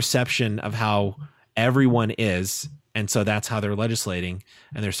this perception of how everyone is. And so that's how they're legislating,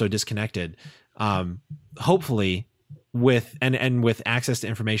 and they're so disconnected. Hopefully with access to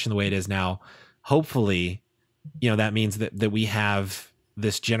information the way it is now, hopefully, that means that we have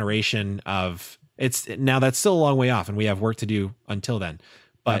this generation of, now that's still a long way off and we have work to do until then,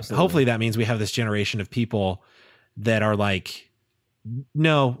 but hopefully that means we have this generation of people that are like,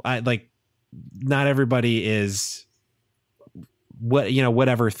 no, not everybody is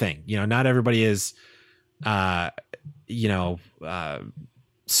whatever thing, not everybody is,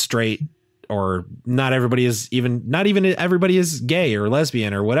 straight, or not everybody is not even everybody is gay or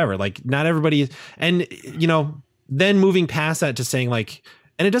lesbian or whatever. Like not everybody is, and then moving past that to saying like,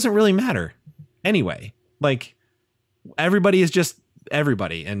 and it doesn't really matter anyway. Like everybody is just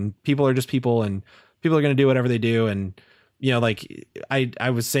everybody, and people are just people, and people are going to do whatever they do. And like I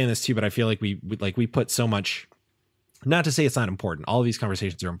was saying this too, but I feel like we put so much, not to say it's not important. All of these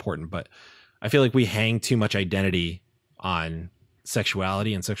conversations are important, but I feel like we hang too much identity on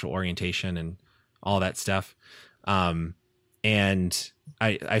sexuality and sexual orientation and all that stuff. And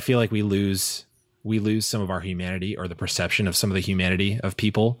I feel like we lose some of our humanity, or the perception of some of the humanity of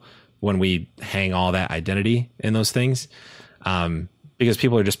people, when we hang all that identity in those things. Because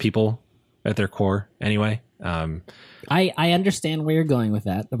people are just people at their core anyway. I understand where you're going with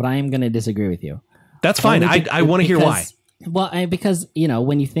that, but I am going to disagree with you. That's fine. I want to hear why. Well, because,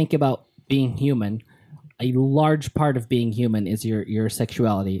 when you think about being human, a large part of being human is your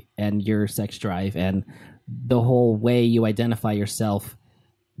sexuality and your sex drive and the whole way you identify yourself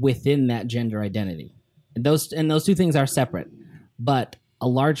within that gender identity. Those two things are separate, but a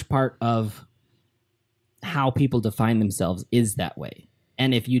large part of how people define themselves is that way.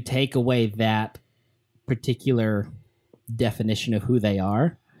 And if you take away that particular definition of who they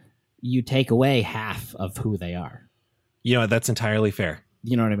are, you take away half of who they are. That's entirely fair.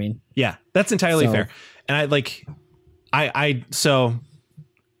 You know what I mean? Yeah, that's entirely fair. And so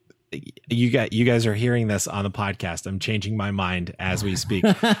you guys are hearing this on the podcast. I'm changing my mind as we speak.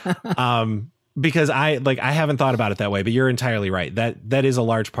 Because I haven't thought about it that way, but you're entirely right. That is a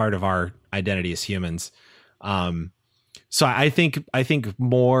large part of our identity as humans. So I think the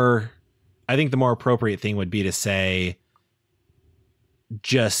more appropriate thing would be to say,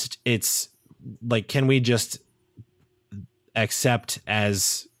 just, it's like, can we just accept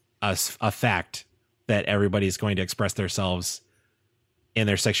as a fact that everybody's going to express themselves in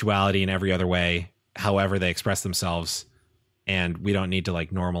their sexuality in every other way, however they express themselves, and we don't need to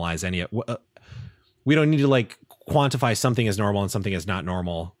like normalize any of we don't need to like quantify something as normal and something as not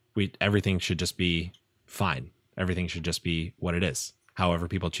normal. Everything should just be fine. Everything should just be what it is, however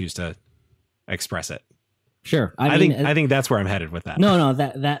people choose to express it. Sure. I think that's where I'm headed with that. No,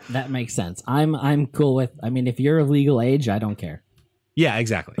 that makes sense. I'm cool with, if you're of legal age, I don't care. Yeah,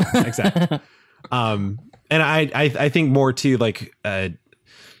 exactly. And I think more too, like, I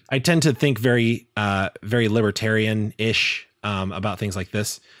tend to think very libertarian-ish, about things like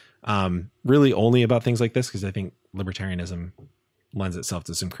this. Really only about things like this, because I think libertarianism lends itself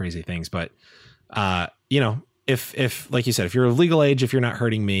to some crazy things. But, if like you said, if you're of legal age, if you're not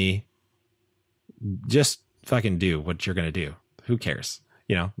hurting me, just fucking do what you're going to do. Who cares?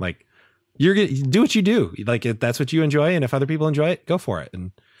 Like, you're going to do what you do. Like, if that's what you enjoy, and if other people enjoy it, go for it.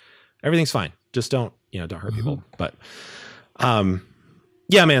 And everything's fine. Just don't hurt people. But,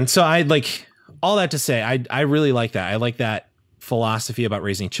 yeah, man. So I like all that to say, I really like that. I like that philosophy about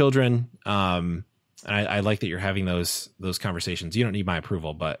raising children. And I like that you're having those conversations. You don't need my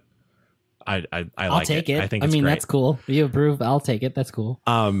approval, but I I'll take it. I think I it's mean, great. that's cool. You approve, I'll take it. That's cool.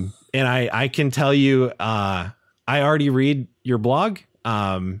 And I can tell you, I already read your blog.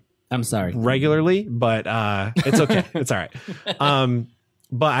 I'm sorry. Regularly, but it's okay. It's all right.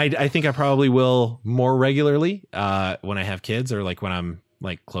 But I think I probably will more regularly when I have kids, or like when I'm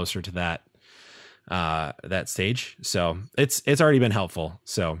like closer to that stage. So it's already been helpful.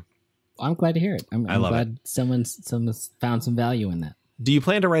 So I'm glad to hear it. I'm love glad someone's found some value in that. Do you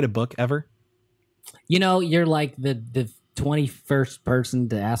plan to write a book ever? You're like the 21st person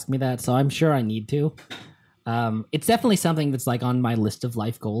to ask me that, so I'm sure I need to. It's definitely something that's like on my list of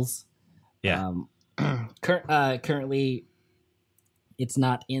life goals. Yeah. Currently, it's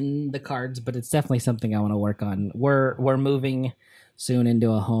not in the cards, but it's definitely something I want to work on. We're moving soon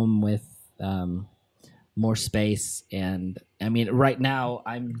into a home with more space, and I mean, right now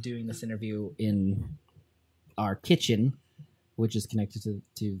I'm doing this interview in our kitchen, which is connected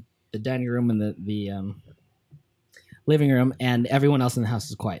to the dining room and the living room, and everyone else in the house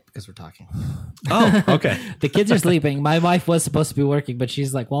is quiet because we're talking. Oh, okay. The kids are sleeping. My wife was supposed to be working, but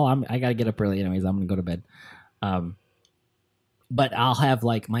she's like, well, I got to get up early anyways. I'm going to go to bed. But I'll have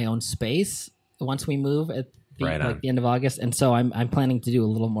like my own space once we move at the end of August. And so I'm planning to do a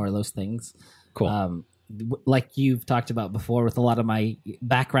little more of those things. Cool. Like you've talked about before, with a lot of my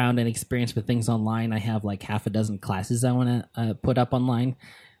background and experience with things online, I have like half a dozen classes I want to put up online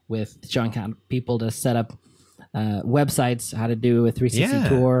with showing people to set up websites, how to do a 360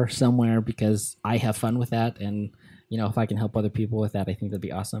 tour somewhere, because I have fun with that. And, if I can help other people with that, I think that'd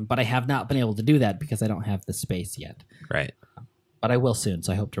be awesome. But I have not been able to do that because I don't have the space yet. Right. But I will soon.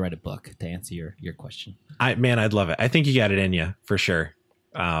 So I hope to write a book to answer your question. I'd love it. I think you got it in you for sure.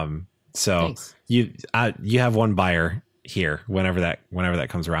 So Thanks. you have one buyer here whenever that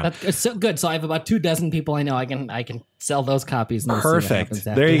comes around. That's so good. So I have about 24 people I know. I can sell those copies. And Perfect.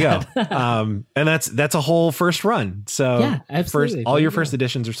 There you go. And that's a whole first run. So yeah, absolutely. All your first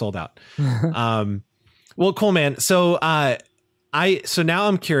editions are sold out. Well, cool, man. So so now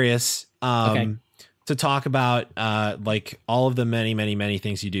I'm curious to talk about like all of the many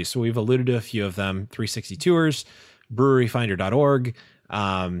things you do. So we've alluded to a few of them: 360 Tours, breweryfinder.org,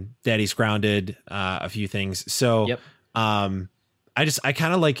 Daddy's Grounded, a few things. So I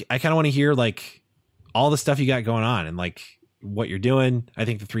kind of want to hear like all the stuff you got going on and like what you're doing. I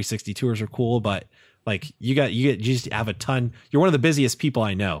think the 360 tours are cool, but like you just have a ton. You're one of the busiest people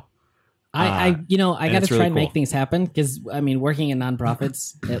I know. I got to try and cool. make things happen, because I mean, working in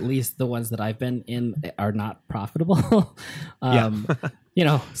nonprofits, at least the ones that I've been in, are not profitable.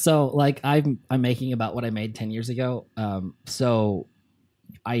 So like I'm making about what I made 10 years ago. So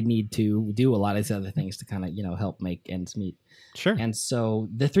I need to do a lot of these other things to kind of, help make ends meet. Sure. And so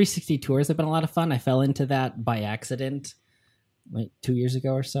the 360 tours have been a lot of fun. I fell into that by accident like 2 years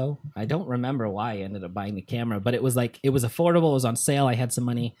ago or so. I don't remember why I ended up buying the camera, but it was affordable. It was on sale. I had some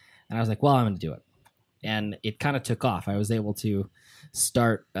money and I was like, well, I'm going to do it. And it kind of took off. I was able to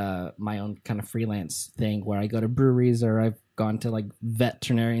start my own kind of freelance thing where I go to breweries, or I've gone to like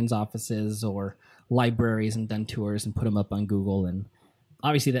veterinarians' offices or libraries and done tours and put them up on Google, and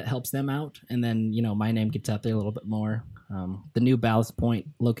obviously that helps them out. And then, my name gets out there a little bit more. The new Ballast Point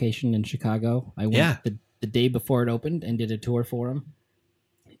location in Chicago, I went the day before it opened and did a tour for them.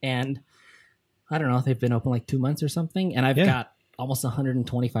 And I don't know, they've been open like 2 months or something. And I've got almost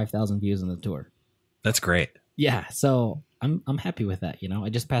 125,000 views on the tour. That's great. Yeah. So I'm happy with that. I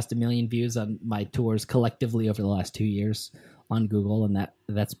just passed 1 million views on my tours collectively over the last 2 years on Google. And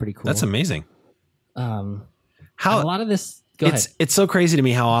that's pretty cool. That's amazing. How a lot of this, It's so crazy to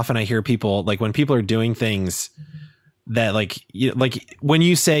me how often I hear people, like when people are doing things that like when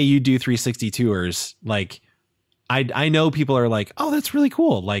you say you do 360 tours, like I know people are like, oh, that's really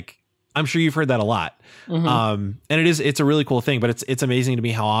cool. Like I'm sure you've heard that a lot. Mm-hmm. And it's a really cool thing, but it's amazing to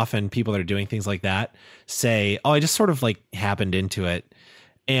me how often people that are doing things like that say, oh, I just sort of like happened into it.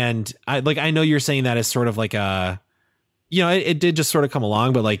 And I know you're saying that as sort of like it did just sort of come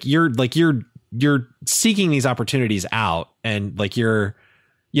along, but like you're seeking these opportunities out, and like you're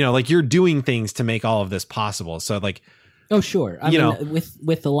doing things to make all of this possible. So like, oh, sure. I mean,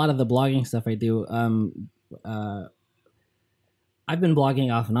 with a lot of the blogging stuff I do, I've been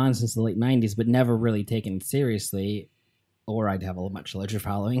blogging off and on since the late 90s, but never really taken it seriously, or I'd have a much larger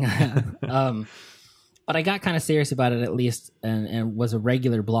following. But I got kind of serious about it, at least, and was a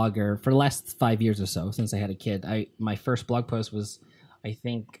regular blogger for the last 5 years or so, since I had a kid. My first blog post was I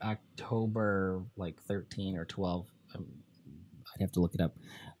think October like 13 or 12. I'd have to look it up.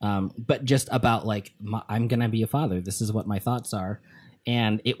 But just about like I'm gonna be a father. This is what my thoughts are,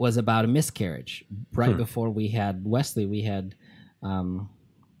 and it was about a miscarriage. Right before we had Wesley, we had a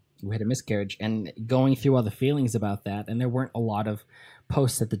miscarriage, and going through all the feelings about that. And there weren't a lot of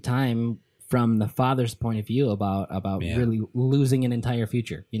posts at the time from the father's point of view about really losing an entire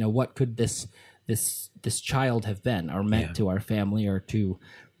future. You know, what could this child have been or meant to our family or to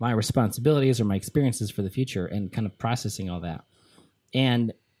my responsibilities or my experiences for the future, and kind of processing all that.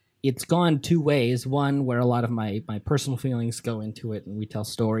 And it's gone two ways. One, where a lot of my personal feelings go into it, and we tell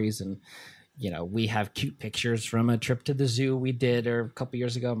stories, and we have cute pictures from a trip to the zoo we did, or a couple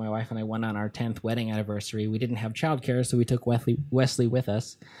years ago, my wife and I went on our 10th wedding anniversary. We didn't have childcare, so we took Wesley with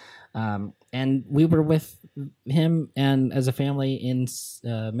us. And we were with him and as a family in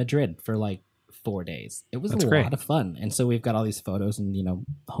Madrid for like 4 days. It was lot of fun. And so we've got all these photos and,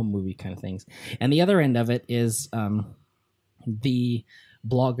 home movie kind of things. And the other end of it is the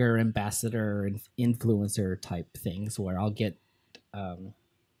blogger, ambassador, and influencer type things where I'll get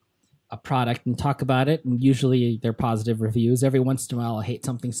a product and talk about it. And usually they're positive reviews. Every once in a while, I'll hate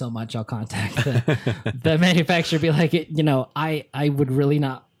something so much, I'll contact the manufacturer, be like, I would really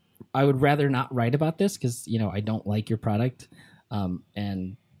not, I would rather not write about this because, I don't like your product.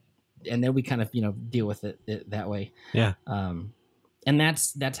 And then we kind of, deal with it that way. Yeah. And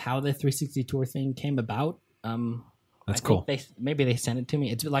that's how the 360 tour thing came about. That's cool. Maybe they sent it to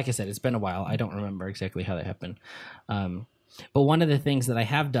me. It's like I said, it's been a while. I don't remember exactly how that happened. But one of the things that I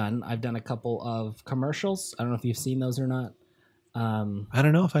have done, I've done a couple of commercials. I don't know if you've seen those or not. I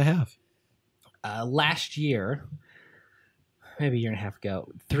don't know if I have. Last year, maybe a year and a half ago,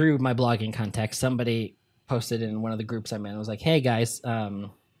 through my blogging context, somebody posted in one of the groups I'm in. I was like, hey guys,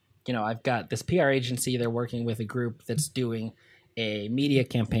 I've got this PR agency. They're working with a group that's doing a media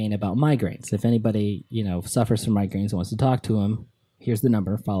campaign about migraines. If anybody, suffers from migraines and wants to talk to them, here's the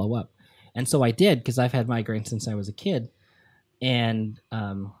number, follow up. And so I did, because I've had migraines since I was a kid. And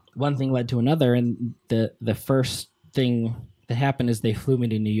one thing led to another. And the first thing that happened is they flew me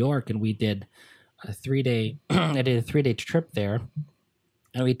to New York, and we did a 3-day, I did a 3-day trip there.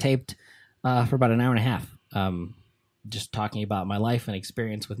 And we taped for about an hour and a half, just talking about my life and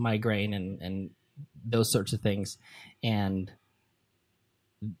experience with migraine and those sorts of things. And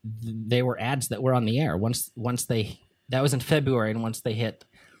they were ads that were on the air once that was in February, and once they hit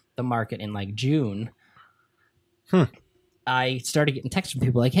the market in like June, I started getting texts from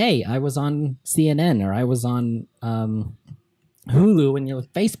people like, hey, I was on CNN, or I was on Hulu, and your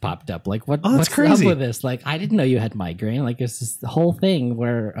face popped up. Like, what's crazy up with this? Like, I didn't know you had migraine. Like, it's this whole thing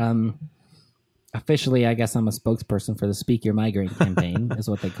where officially, I guess I'm a spokesperson for the Speak Your Migraine campaign is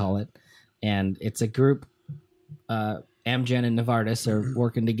what they call it. And it's a group, Amgen and Novartis are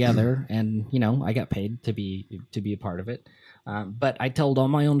working together, and I got paid to be a part of it. But I told all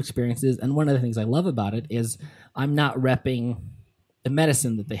my own experiences, and one of the things I love about it is I'm not repping the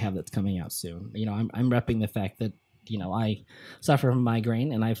medicine that they have that's coming out soon. I'm repping the fact that I suffer from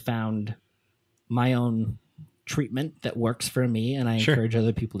migraine, and I found my own treatment that works for me, and I encourage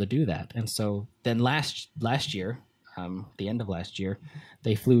other people to do that. And so then last year, the end of last year,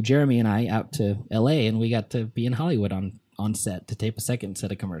 they flew Jeremy and I out to LA, and we got to be in Hollywood on set to tape a second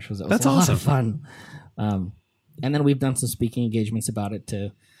set of commercials. It was That's a awesome. lot of fun. And then we've done some speaking engagements about it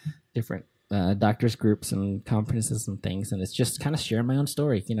to different doctors groups and conferences and things. And it's just kind of sharing my own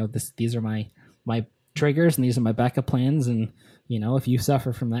story. These are my triggers, and these are my backup plans. And, if you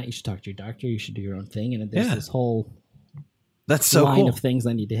suffer from that, you should talk to your doctor. You should do your own thing. And there's this whole line of things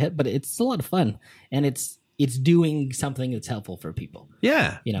I need to hit, but it's a lot of fun. And it's doing something that's helpful for people.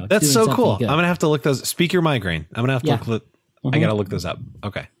 Yeah. That's so cool. Good. I'm going to have to look those. Speak Your Migraine. I'm going to have to look. I got to look those up.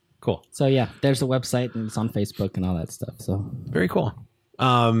 Okay, cool. So there's a website, and it's on Facebook and all that stuff. So very cool.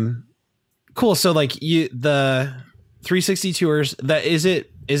 Cool. So like the 360 tours, that is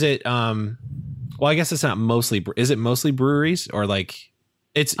it. Well, I guess it's not mostly. Is it mostly breweries, or like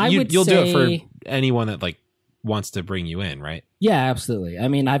you'll do it for anyone that like wants to bring you in, right? Yeah, absolutely. I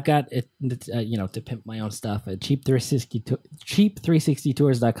mean, I've got it, to pimp my own stuff at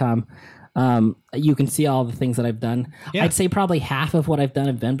cheap360tours.com. You can see all the things that I've done. Yeah. I'd say probably half of what I've done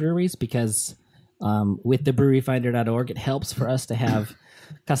have been breweries, because with the breweryfinder.org, it helps for us to have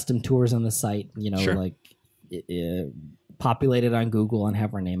custom tours on the site, like populated on Google and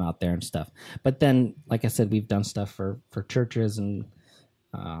have our name out there and stuff. But then, like I said, we've done stuff for churches and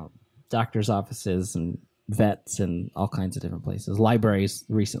doctors' offices and vets and all kinds of different places. Libraries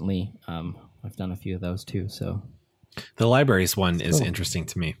recently, I've done a few of those too. So the libraries one is interesting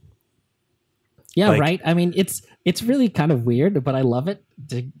to me. Yeah, Like, right. I mean, it's really kind of weird, but I love it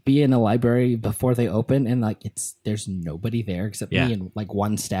to be in a library before they open, and like there's nobody there except Yeah. me and like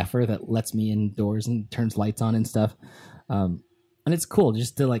one staffer that lets me indoors and turns lights on and stuff. And it's cool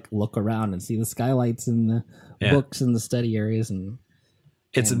just to like look around and see the skylights and the Yeah. books and the study areas, and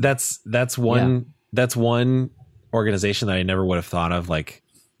that's one organization that I never would have thought of, like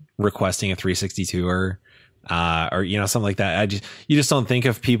requesting a 360 tour, or something like that. You just don't think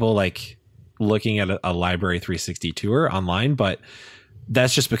of people like looking at a library 360 tour online, but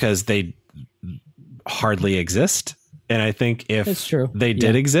that's just because they hardly exist. And I think if It's true. they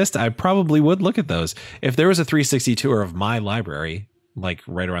did exist, I probably would look at those. If there was a 360 tour of my library, like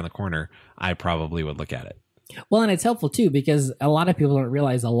right around the corner, I probably would look at it. Well, and it's helpful too because a lot of people don't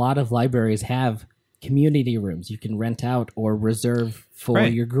realize a lot of libraries have community rooms you can rent out or reserve for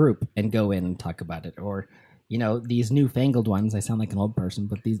Right. your group and go in and talk about it. Or, these newfangled ones, I sound like an old person,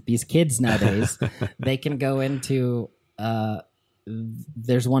 but these kids nowadays, they can go into,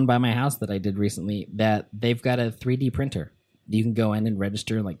 there's one by my house that I did recently that they've got a 3D printer. You can go in and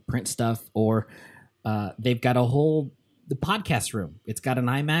register and like print stuff, or they've got the podcast room. It's got an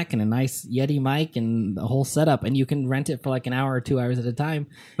iMac and a nice Yeti mic and the whole setup, and you can rent it for like an hour or 2 hours at a time.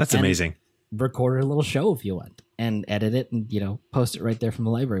 That's and amazing. Record a little show if you want and edit it and, post it right there from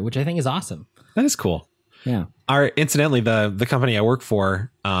the library, which I think is awesome. That is cool. Yeah. Incidentally, the company I work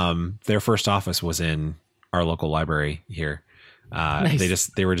for, their first office was in our local library here. Nice.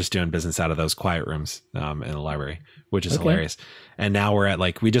 They were just doing business out of those quiet rooms in the library, which is Okay. hilarious. And now we're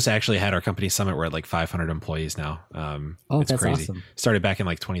at we just actually had our company summit. We're at like 500 employees now. It's that's crazy. awesome. Started back in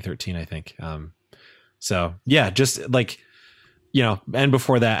like 2013, I think. So yeah, just like, and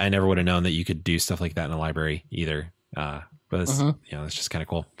before that, I never would have known that you could do stuff like that in a library either. But it's, it's just kind of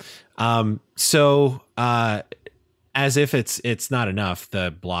cool. So as if it's not enough,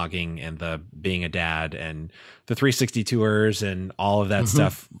 the blogging and the being a dad and the 360 tours and all of that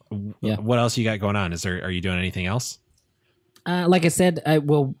stuff. Yeah. What else you got going on? Are you doing anything else? Like I said,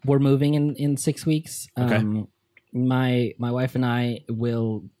 we're moving in 6 weeks. Okay. My wife and I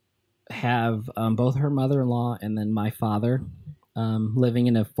will have both her mother-in-law and then my father living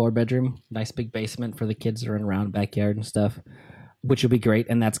in a 4-bedroom, nice big basement for the kids to run around, backyard and stuff, which will be great.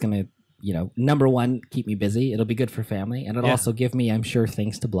 And that's going to, number one, keep me busy. It'll be good for family, and it'll also give me, I'm sure,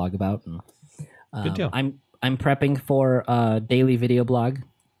 things to blog about. And, Good deal. I'm prepping for a daily video blog.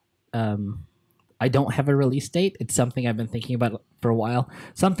 I don't have a release date. It's something I've been thinking about for a while.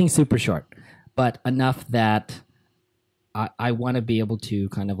 Something super short, but enough that I want to be able to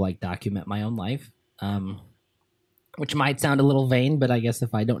kind of like document my own life, which might sound a little vain, but I guess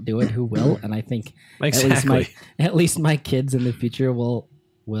if I don't do it, who will? And I think Exactly. at least my kids in the future will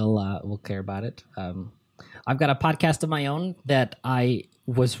care about it. I've got a podcast of my own that I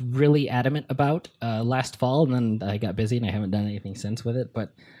was really adamant about last fall, and then I got busy and I haven't done anything since with it.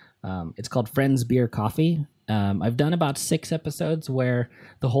 But it's called Friends Beer Coffee. I've done about 6 episodes where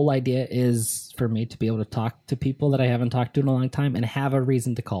the whole idea is for me to be able to talk to people that I haven't talked to in a long time and have a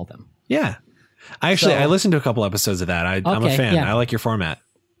reason to call them. Yeah. I listened to a couple episodes of that. I'm a fan. Yeah. I like your format.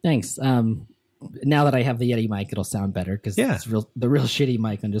 Thanks. Now that I have the Yeti mic, it'll sound better because it's the real shitty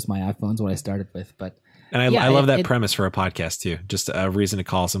mic on just my iPhone's what I started with. But And I love that premise for a podcast too. Just a reason to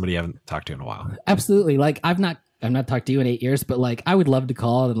call somebody you haven't talked to in a while. Absolutely. Like I've not talked to you in 8 years, but like I would love to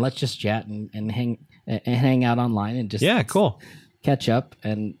call and let's just chat and hang out online and just Cool. catch up.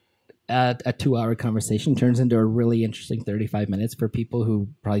 And a 2-hour conversation turns into a really interesting 35 minutes for people who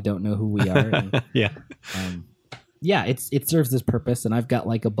probably don't know who we are. And, it serves this purpose, and I've got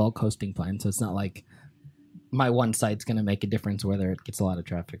like a bulk hosting plan, so it's not like my one site's going to make a difference whether it gets a lot of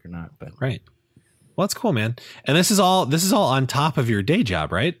traffic or not. But right. Well, that's cool, man. And this is all on top of your day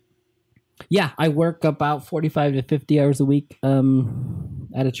job, right? yeah, I work about 45 to 50 hours a week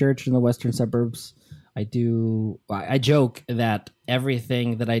at a church in the western suburbs. I joke that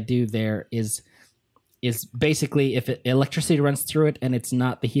everything that I do there is basically if electricity runs through it and it's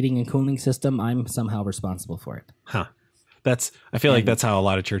not the heating and cooling system, I'm somehow responsible for it. Huh. I feel like that's how a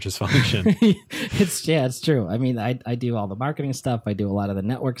lot of churches function. It's true. I mean, I do all the marketing stuff. I do a lot of the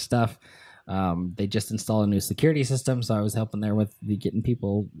network stuff. They just installed a new security system, so I was helping there with getting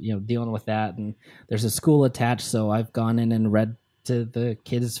people, dealing with that. And there's a school attached, so I've gone in and read to the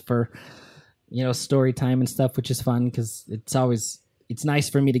kids for, story time and stuff, which is fun because it's nice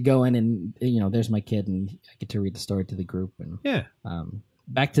for me to go in and there's my kid and I get to read the story to the group. And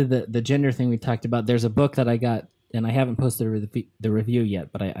back to the gender thing we talked about. There's a book that I got, and I haven't posted the review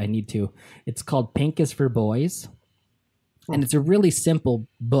yet, but I need to. It's called Pink is for Boys, and it's a really simple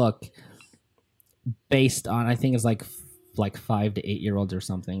book based on, I think it's like like 5 to 8 year olds or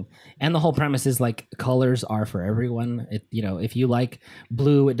something. And the whole premise is like colors are for everyone. If you like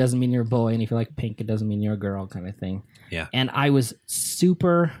blue, it doesn't mean you're a boy, and if you like pink, it doesn't mean you're a girl, kind of thing. Yeah. And I was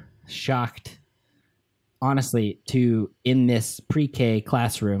super shocked, honestly, in this pre-K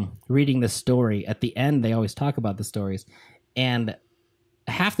classroom reading the story. At the end, they always talk about the stories, and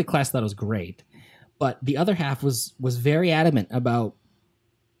half the class thought it was great, but the other half was very adamant about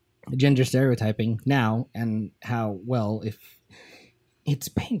gender stereotyping now, and how, well, if it's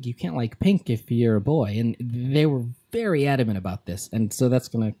pink, you can't like pink if you're a boy. And they were very adamant about this. And so that's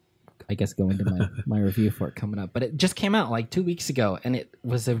going to, I guess, go into my review for it coming up. But it just came out like 2 weeks ago, and it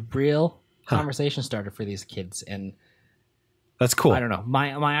was a real conversation starter for these kids. And that's cool. I don't know.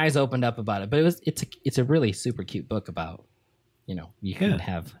 My eyes opened up about it, but it's a really super cute book about, you can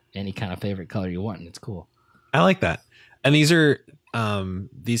have any kind of favorite color you want, and it's cool. I like that. And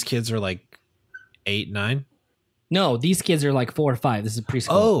these kids are like 8, 9. No, these kids are like 4 or 5. This is preschool.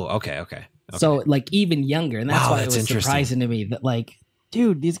 Oh, okay. So like even younger, and that's Wow, why that's it was interesting. surprising to me that, like,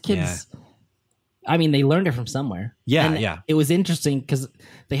 dude, these kids. Yeah. I mean, they learned it from somewhere. Yeah. It was interesting because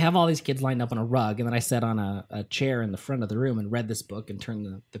they have all these kids lined up on a rug, and then I sat on a chair in the front of the room and read this book and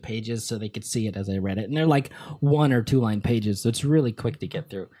turned the pages so they could see it as I read it. And they're like 1 or 2 line pages, so it's really quick to get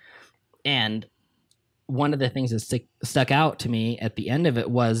through. And one of the things that stuck out to me at the end of it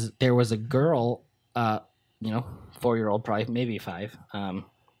was there was a girl, 4-year-old, probably maybe 5,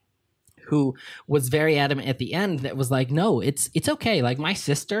 who was very adamant at the end that was like, no, it's okay. Like, my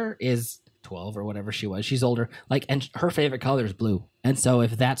sister is 12 or whatever she was. She's older. Like, and her favorite color is blue. And so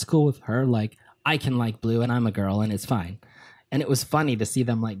if that's cool with her, like, I can like blue, and I'm a girl, and it's fine. And it was funny to see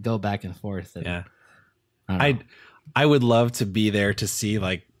them like go back and forth. And, yeah. I I would love to be there to see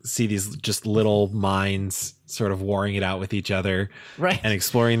these just little minds sort of warring it out with each other, right, and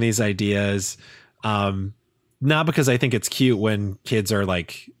exploring these ideas. Not because I think it's cute when kids are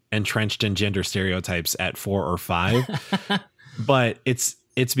like entrenched in gender stereotypes at 4 or 5, but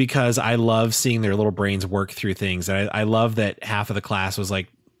it's because I love seeing their little brains work through things. And I love that half of the class was like,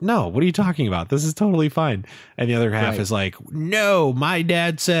 no, what are you talking about? This is totally fine. And the other half is like, no, my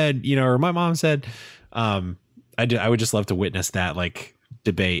dad said, or my mom said. I would just love to witness that like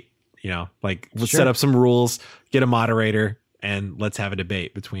debate, like let's set up some rules, get a moderator, and let's have a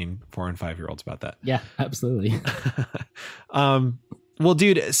debate between 4 and 5 year olds about that. Yeah, absolutely. Well,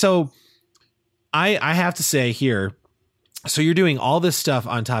 dude, so I have to say here, so you're doing all this stuff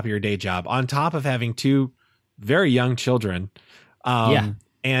on top of your day job, on top of having 2 very young children, and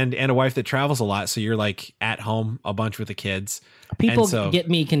a wife that travels a lot. So you're like at home a bunch with the kids. People get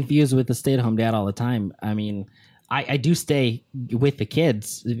me confused with the stay-at-home dad all the time. I mean, I do stay with the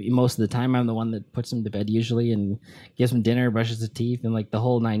kids most of the time. I'm the one that puts them to bed usually and gives them dinner, brushes their teeth, and like the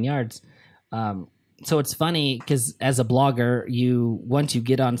whole 9 yards. So it's funny because as a blogger, once you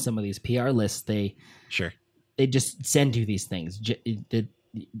get on some of these PR lists, they just send you these things.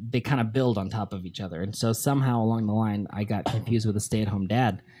 They kind of build on top of each other. And so somehow along the line, I got confused with a stay-at-home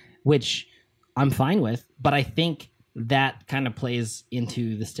dad, which I'm fine with. But I think that kind of plays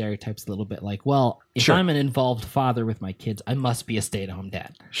into the stereotypes a little bit. Like, well, if I'm an involved father with my kids, I must be a stay-at-home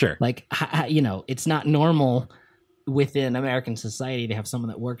dad. Sure. Like, it's not normal within American society to have someone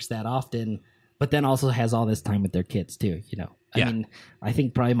that works that often, but then also has all this time with their kids too, I mean, I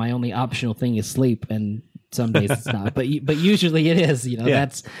think probably my only optional thing is sleep, and some days it's not, but usually it is,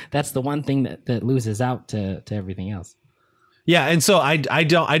 that's the one thing that loses out to everything else. Yeah. And so I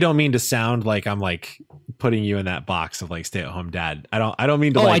don't mean to sound like I'm like putting you in that box of like stay at home dad. I don't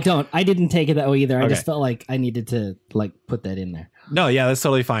mean to. I didn't take it that way either. I just felt like I needed to like put that in there. No. Yeah, that's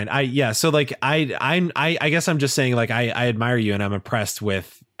totally fine. So like, I guess I'm just saying like, I admire you, and I'm impressed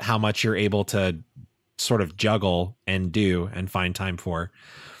with how much you're able to sort of juggle and do and find time for.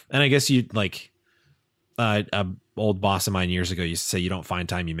 And I guess you like, a old boss of mine years ago used to say, you don't find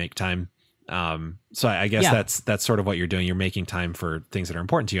time, you make time. So I guess that's sort of what you're doing. You're making time for things that are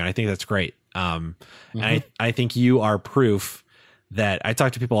important to you. And I think that's great. And I think you are proof that I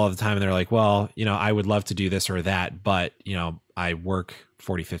talk to people all the time and they're like, well, I would love to do this or that, but I work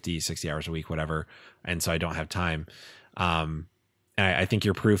 40, 50, 60 hours a week, whatever. And so I don't have time. And I think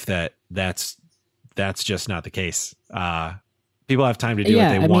you're proof that that's just not the case. People have time to do what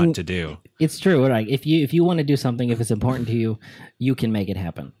they want to do. It's true. Right? If you want to do something, if it's important to you, you can make it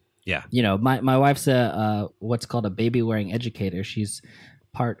happen. Yeah. My wife's what's called a baby wearing educator. She's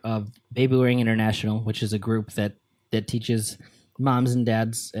part of Baby Wearing International, which is a group that teaches moms and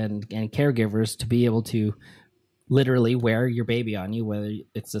dads and caregivers to be able to literally wear your baby on you, whether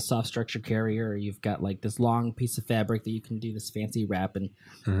it's a soft structure carrier or you've got like this long piece of fabric that you can do this fancy wrap, and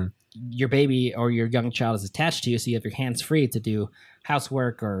your baby or your young child is attached to you, so you have your hands free to do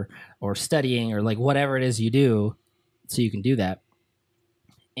housework or studying or like whatever it is you do, so you can do that.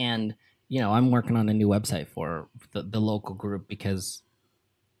 And I'm working on a new website for the local group because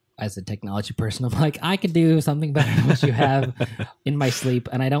as a technology person, I'm like, I could do something better than what you have in my sleep,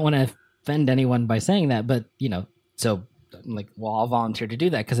 and I don't want to offend anyone by saying that, but so I'm like, well, I'll volunteer to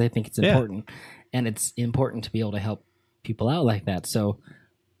do that because I think it's important, and it's important to be able to help people out like that. So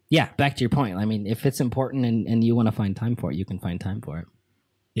yeah, back to your point. I mean, if it's important and you want to find time for it, you can find time for it.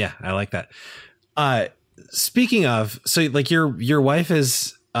 Yeah, I like that. Speaking of, so like your wife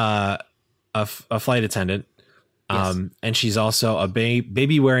is a flight attendant, Yes. and she's also a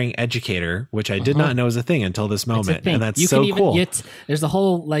baby wearing educator, which I did not know was a thing until this moment, and that's cool. There's a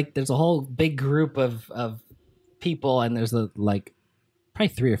whole big group of people, and there's probably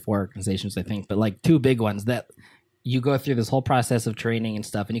 3 or 4 organizations, I think, but like 2 big ones that you go through this whole process of training and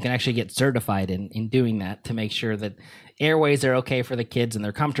stuff, and you can actually get certified in doing that to make sure that airways are okay for the kids and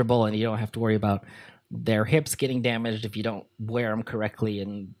they're comfortable, and you don't have to worry about their hips getting damaged if you don't wear them correctly.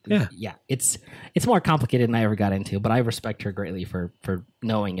 And it's more complicated than I ever got into, but I respect her greatly for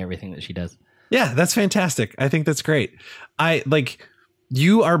knowing everything that she does. Yeah, that's fantastic. I think that's great. I like,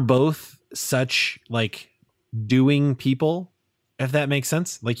 you are both such like doing people, if that makes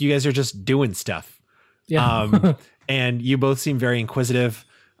sense. Like, you guys are just doing stuff. Yeah. And you both seem very inquisitive.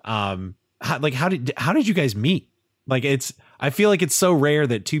 How did you guys meet? Like, I feel like it's so rare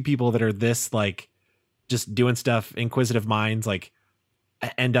that 2 people that are this like just doing stuff, inquisitive minds, like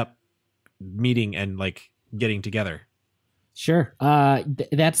end up meeting and like getting together. Sure.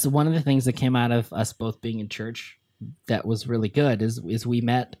 That's one of the things that came out of us both being in church that was really good is we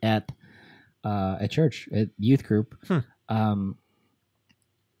met at church, at youth group.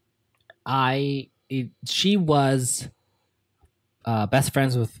 She was best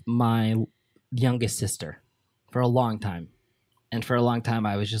friends with my youngest sister for a long time. And for a long time,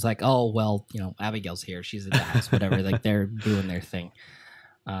 I was just like, oh, well, Abigail's here. She's at the house, whatever. Like, they're doing their thing.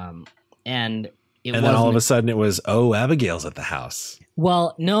 And then all of a sudden it was, oh, Abigail's at the house.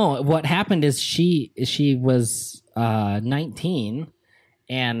 Well, no, what happened is she was 19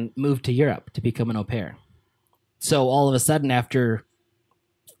 and moved to Europe to become an au pair. So all of a sudden, after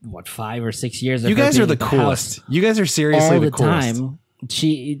 5 or 6 years of you her guys being are the at coolest. house, You guys are seriously all the coolest. time,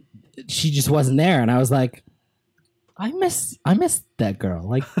 she just wasn't there, and I was like, I miss that girl.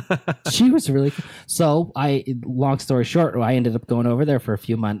 Like, she was really cool. So long story short, I ended up going over there for a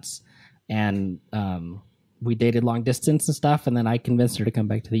few months, and we dated long distance and stuff, and then I convinced her to come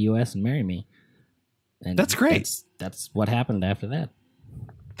back to the U.S. and marry me. And that's great. That's what happened after that.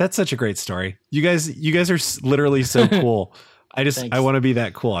 That's such a great story. You guys are literally so cool. I want to be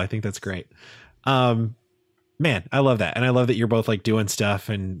that cool. I think that's great. Man, I love that. And I love that you're both like doing stuff,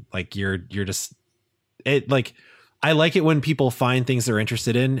 and like you're just it. Like, I like it when people find things they're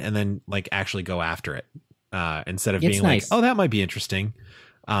interested in and then like actually go after it, instead of being nice. Like, oh, that might be interesting.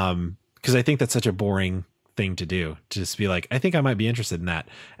 Cause I think that's such a boring thing to do, to just be like, I think I might be interested in that,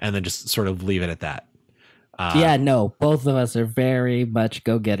 and then just sort of leave it at that. No, both of us are very much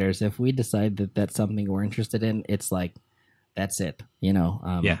go-getters. If we decide that that's something we're interested in, it's like, that's it,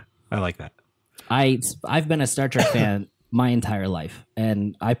 yeah, I like that. I've been a Star Trek fan my entire life,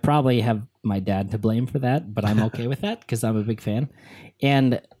 and I probably have my dad to blame for that, but I'm okay with that because I'm a big fan.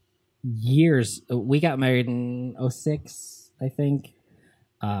 And we got married in 2006, I think.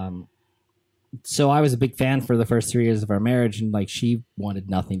 So I was a big fan for the first 3 years of our marriage, and like, she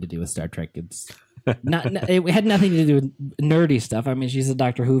wanted nothing to do with Star Trek. It had nothing to do with nerdy stuff. I mean, she's a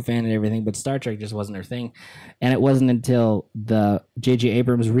Doctor Who fan and everything, but Star Trek just wasn't her thing. And it wasn't until the J.J.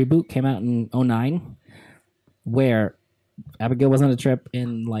 Abrams reboot came out in 2009 where Abigail was on a trip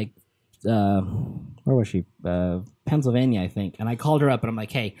in like, where was she? Pennsylvania, I think. And I called her up and I'm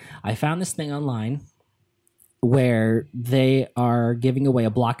like, hey, I found this thing online where they are giving away a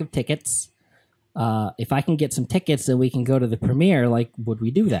block of tickets. If I can get some tickets so we can go to the premiere, like, would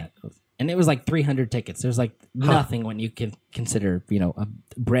we do that? And it was like 300 tickets. There's like nothing when you can consider, a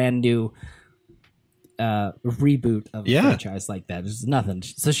brand new reboot of a franchise like that. There's nothing.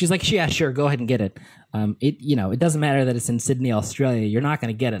 So she's like, yeah, sure, go ahead and get it. It doesn't matter that it's in Sydney, Australia. You're not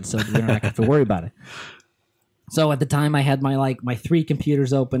going to get it, so you're not going to have to worry about it. So at the time, I had my 3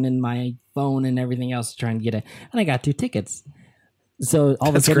 computers open and my phone and everything else trying to get it, and I got 2 tickets. So all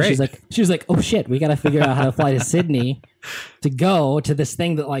of a sudden, she was like, oh shit, we got to figure out how to fly to Sydney to go to this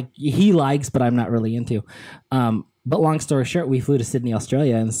thing that like he likes, but I'm not really into. But long story short, we flew to Sydney,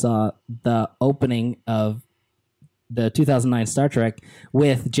 Australia, and saw the opening of the 2009 Star Trek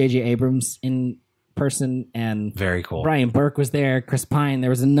with J.J. Abrams in person, and Very cool. Brian Burke was there, Chris Pine. There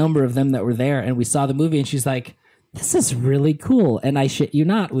was a number of them that were there, and we saw the movie, and she's like, "This is really cool." And I shit you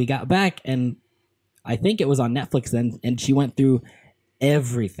not, we got back, and I think it was on Netflix then, and she went through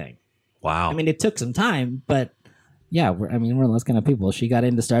everything. Wow. I mean, it took some time, but yeah, we're those kind of people. She got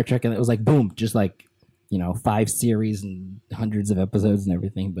into Star Trek, and it was like boom, just like 5 series and hundreds of episodes and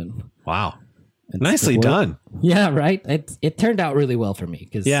everything. But wow, nicely done. Yeah, right. It turned out really well for me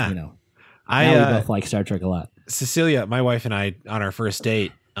because we both like Star Trek a lot. Cecilia, my wife, and I on our first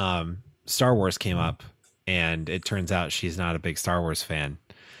date, Star Wars came up, and it turns out she's not a big Star Wars fan,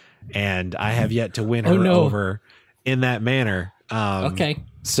 and I have yet to win her over in that manner. Okay.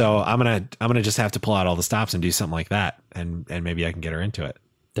 So I'm gonna just have to pull out all the stops and do something like that, and maybe I can get her into it.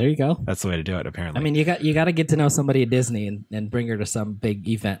 There you go. That's the way to do it, apparently. I mean, you got to get to know somebody at Disney and bring her to some big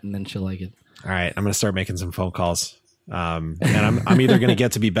event, and then she'll like it. All right, I'm gonna start making some phone calls, and I'm either gonna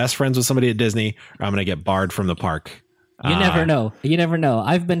get to be best friends with somebody at Disney, or I'm gonna get barred from the park. You never know. You never know.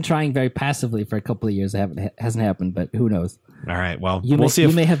 I've been trying very passively for a couple of years. It hasn't happened, but who knows? All right. Well, you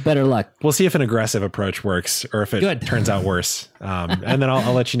may have better luck. We'll see if an aggressive approach works or if it turns out worse. And then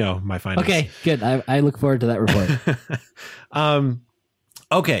I'll let you know my findings. Okay, good. I look forward to that report.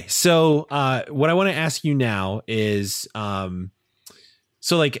 Okay. So what I want to ask you now is,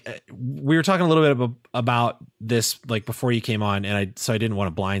 so like we were talking a little bit about this like before you came on, and I didn't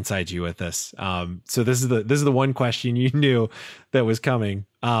want to blindside you with this. So this is the one question you knew that was coming.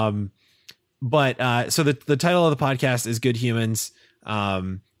 But so the title of the podcast is Good Humans.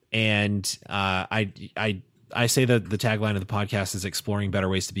 And I say that the tagline of the podcast is exploring better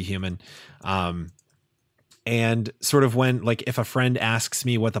ways to be human. And sort of when, like, if a friend asks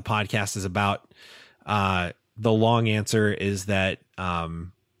me what the podcast is about, the long answer is that,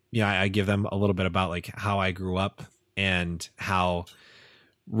 I give them a little bit about like how I grew up and how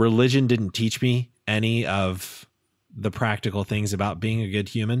religion didn't teach me any of the practical things about being a good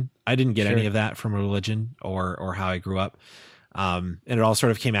human. I didn't get any of that from religion or how I grew up. And it all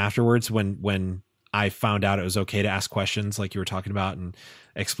sort of came afterwards when I found out it was okay to ask questions like you were talking about and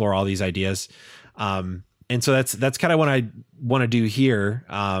explore all these ideas. And so that's kind of what I want to do here.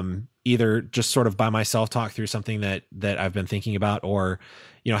 Either just sort of by myself talk through something that I've been thinking about, or,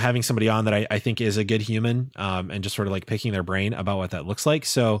 having somebody on that I think is a good human, and just sort of like picking their brain about what that looks like.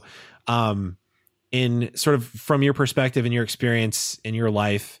 So, in sort of from your perspective and your experience in your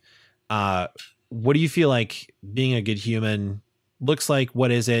life, what do you feel like being a good human looks like? What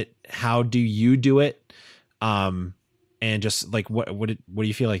is it? How do you do it? And just like, what do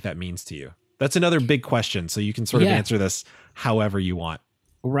you feel like that means to you? That's another big question. So you can sort of answer this however you want.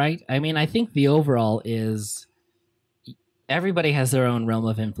 Right. I mean, I think the overall is everybody has their own realm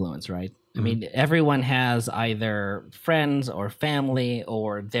of influence, right? I mean, everyone has either friends or family,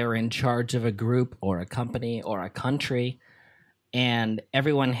 or they're in charge of a group or a company or a country, and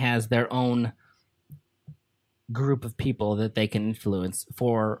everyone has their own group of people that they can influence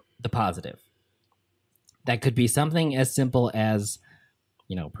for the positive. That could be something as simple as,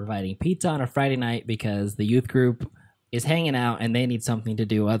 providing pizza on a Friday night because the youth group is hanging out and they need something to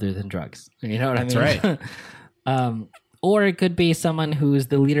do other than drugs. You know what I mean? That's right. Or it could be someone who's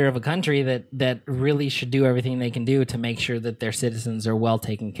the leader of a country that really should do everything they can do to make sure that their citizens are well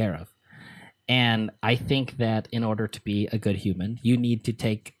taken care of. And I think that in order to be a good human, you need to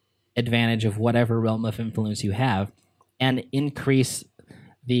take advantage of whatever realm of influence you have and increase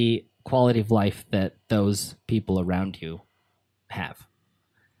the quality of life that those people around you have.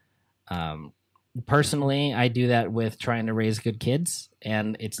 Personally, I do that with trying to raise good kids,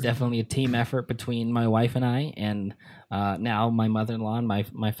 and it's definitely a team effort between my wife and I, and now my mother-in-law and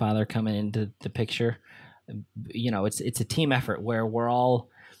my father coming into the picture. It's a team effort where we're all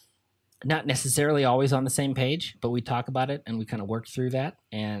not necessarily always on the same page, but we talk about it and we kind of work through that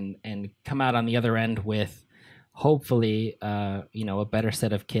and come out on the other end with hopefully a better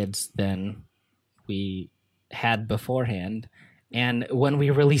set of kids than we had beforehand. And when we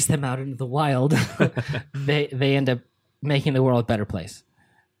release them out into the wild, they end up making the world a better place.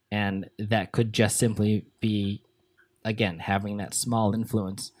 And that could just simply be, again, having that small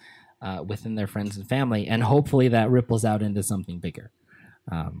influence within their friends and family. And hopefully that ripples out into something bigger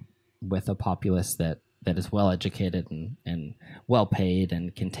with a populace that is well-educated and well-paid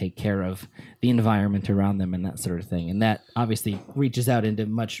and can take care of the environment around them and that sort of thing. And that obviously reaches out into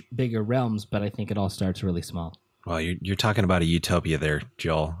much bigger realms, but I think it all starts really small. Well, you're talking about a utopia there,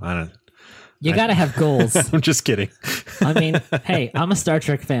 Joel. You got to have goals. I'm just kidding. I mean, hey, I'm a Star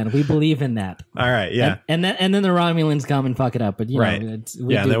Trek fan. We believe in that. All right, yeah. And then the Romulans come and fuck it up. But you right. know, and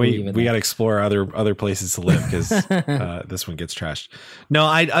then we got to explore other places to live because this one gets trashed. No,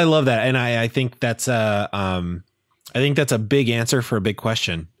 I love that, and I think that's I think that's a big answer for a big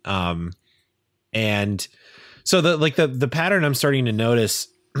question. And so the pattern I'm starting to notice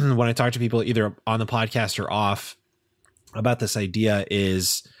when I talk to people either on the podcast or off about this idea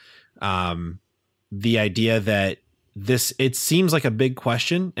is the idea that it seems like a big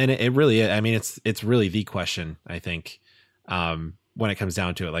question, and it really, I mean, it's really the question, I think, when it comes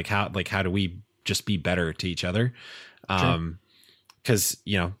down to it, like how do we just be better to each other? Sure. Cause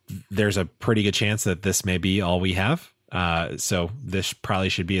you know, there's a pretty good chance that this may be all we have. So this probably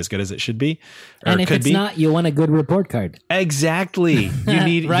should be as good as it should be. And if it's not, you want a good report card. Exactly. You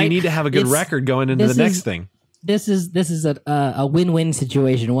need, right? You need to have a good record going into the next thing. This is a win-win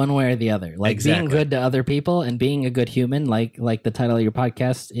situation, one way or the other. Like exactly. Being good to other people and being a good human, like the title of your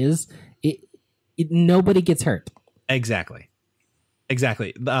podcast is, nobody gets hurt. Exactly.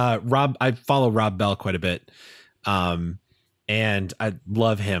 I follow Rob Bell quite a bit. And I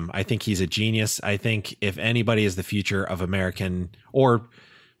love him. I think he's a genius. I think if anybody is the future of American or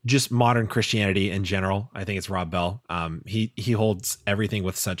just modern Christianity in general, I think it's Rob Bell. He holds everything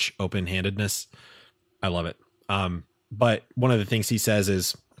with such open-handedness. I love it. But one of the things he says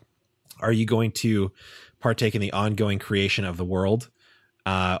is, are you going to partake in the ongoing creation of the world?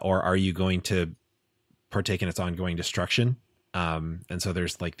 Or are you going to partake in its ongoing destruction? And so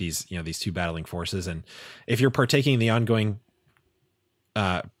there's like these two battling forces. And if you're partaking in the ongoing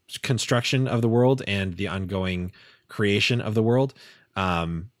construction of the world and the ongoing creation of the world,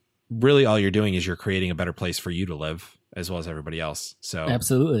 really all you're doing is you're creating a better place for you to live as well as everybody else. So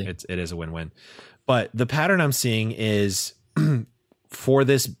absolutely, it is a win-win. But the pattern I'm seeing is for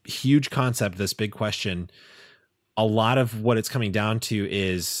this huge concept, this big question, a lot of what it's coming down to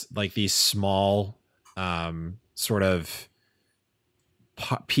is like these small sort of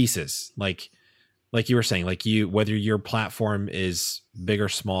pieces, like you were saying, like whether your platform is big or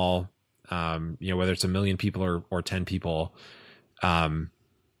small, whether it's 1 million people or 10 people,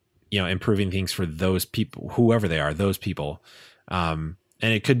 improving things for those people, whoever they are, those people.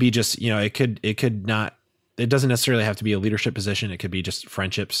 And it could be just, it could not, it doesn't necessarily have to be a leadership position. It could be just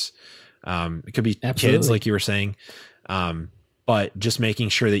friendships. It could be Absolutely. Kids, like you were saying. But just making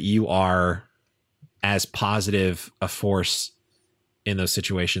sure that you are as positive a force in those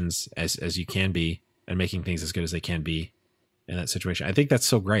situations as you can be, and making things as good as they can be in that situation. I think that's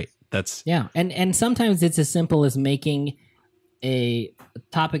so great. Yeah. And sometimes it's as simple as making a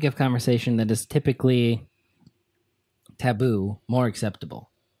topic of conversation that is typically taboo more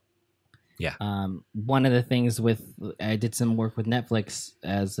acceptable. Yeah. One of the things I did some work with Netflix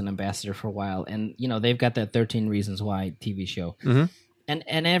as an ambassador for a while, and they've got that 13 Reasons Why TV show. Mm-hmm.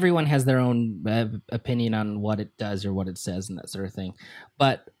 And everyone has their own opinion on what it does or what it says and that sort of thing.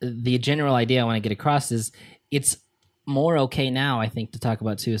 But the general idea I want to get across is it's more okay now, I think, to talk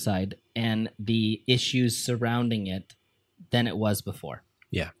about suicide and the issues surrounding it than it was before.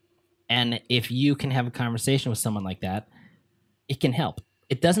 Yeah. And if you can have a conversation with someone like that, it can help.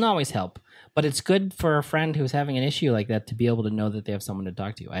 It doesn't always help, but it's good for a friend who's having an issue like that to be able to know that they have someone to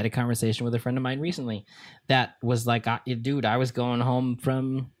talk to. I had a conversation with a friend of mine recently that was like, dude, I was going home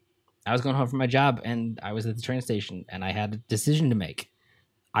from my job and I was at the train station and I had a decision to make.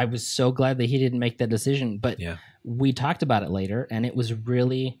 I was so glad that he didn't make that decision, but yeah. We talked about it later and it was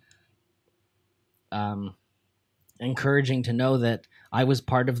really encouraging to know that I was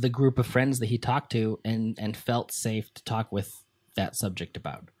part of the group of friends that he talked to and felt safe to talk with that subject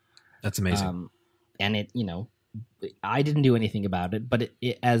about. That's amazing. And it, I didn't do anything about it, but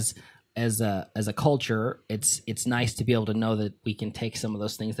it as a culture, it's nice to be able to know that we can take some of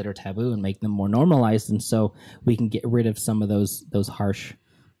those things that are taboo and make them more normalized, and so we can get rid of some of those harsh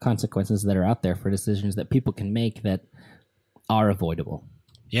consequences that are out there for decisions that people can make that are avoidable.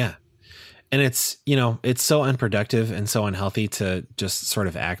 Yeah. And it's, it's so unproductive and so unhealthy to just sort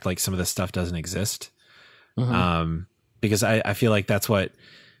of act like some of this stuff doesn't exist. Mm-hmm. Because I feel like that's what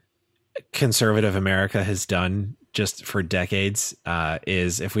conservative America has done just for decades,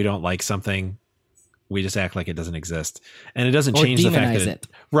 is if we don't like something, we just act like it doesn't exist. And it doesn't change the fact that it.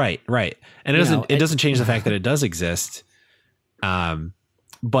 Right. And it doesn't change the fact that it does exist.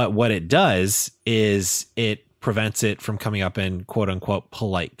 But what it does is it prevents it from coming up in quote unquote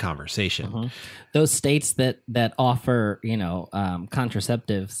polite conversation. Mm-hmm. Those states that offer,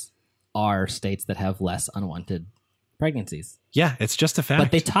 contraceptives are states that have less unwanted pregnancies. Yeah, it's just a fact. But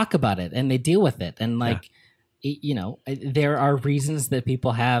they talk about it and they deal with it. And there are reasons that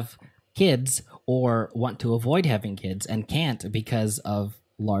people have kids or want to avoid having kids and can't because of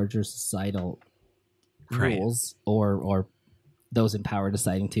larger societal rules or those in power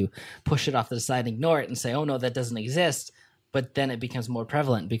deciding to push it off to the side, ignore it, and say, oh, no, that doesn't exist. But then it becomes more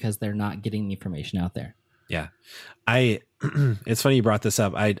prevalent because they're not getting the information out there. Yeah. It's funny you brought this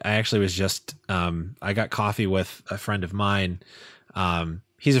up. I actually was just, I got coffee with a friend of mine.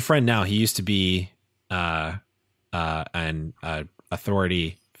 He's a friend now. He used to be an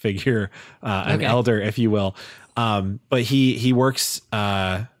authority figure, an elder, if you will. But he works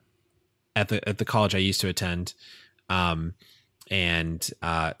at the college I used to attend, and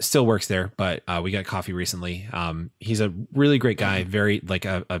still works there. But we got coffee recently. He's a really great guy, very like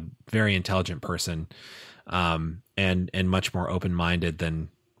a very intelligent person, and much more open-minded than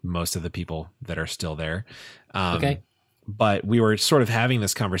most of the people that are still there. But we were sort of having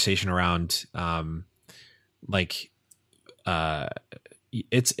this conversation around,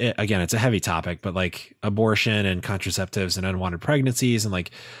 it's a heavy topic, but like abortion and contraceptives and unwanted pregnancies and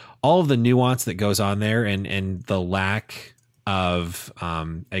like all of the nuance that goes on there and the lack of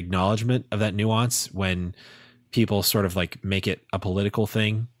acknowledgement of that nuance when people sort of like make it a political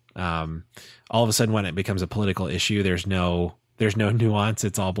thing. All of a sudden when it becomes a political issue, there's no nuance.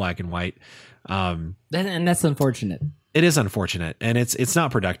 It's all black and white. And that's unfortunate. It is unfortunate, and it's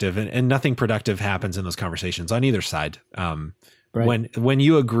not productive, and nothing productive happens in those conversations on either side. Right. When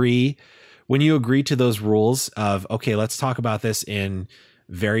you agree to those rules of, okay, let's talk about this in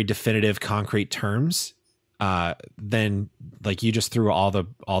very definitive, concrete terms, then like you just threw all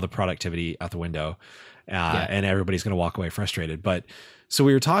the productivity out the window, and everybody's going to walk away frustrated. But so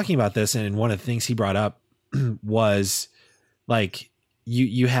we were talking about this, and one of the things he brought up was like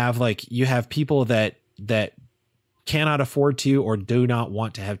you have people that cannot afford to or do not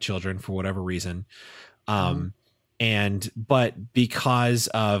want to have children for whatever reason. But because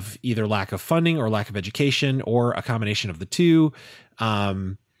of either lack of funding or lack of education or a combination of the two,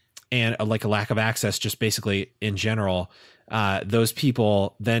 and like a lack of access, just basically in general, those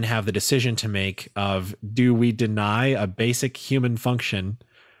people then have the decision to make of, do we deny a basic human function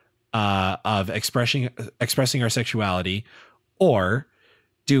of expressing our sexuality, or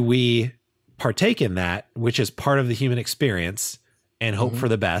do we partake in that, which is part of the human experience, and hope for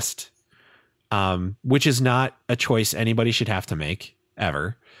the best, which is not a choice anybody should have to make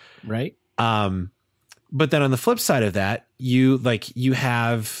ever. Right. But then on the flip side of that, you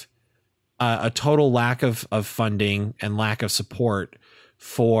have a total lack of funding and lack of support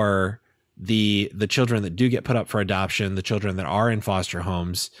for the children that do get put up for adoption, the children that are in foster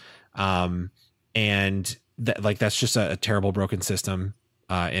homes. And that's just a terrible broken system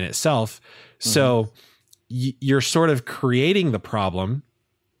in itself. So you're sort of creating the problem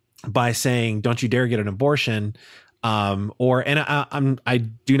by saying, don't you dare get an abortion. I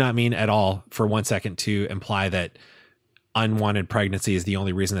do not mean at all for 1 second to imply that unwanted pregnancy is the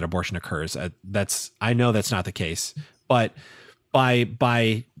only reason that abortion occurs. I know that's not the case, but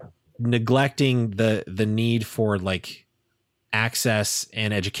by neglecting the need for like access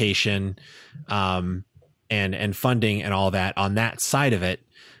and education, and funding and all that on that side of it,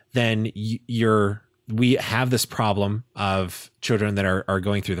 then we have this problem of children that are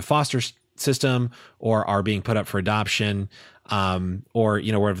going through the foster system or are being put up for adoption, or,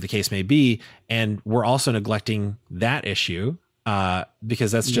 whatever the case may be. And we're also neglecting that issue,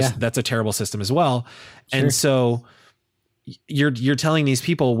 because that's a terrible system as well. Sure. And so you're telling these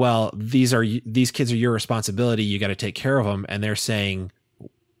people, well, these kids are your responsibility. You got to take care of them. And they're saying,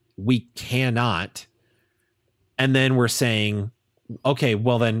 we cannot. And then we're saying, okay,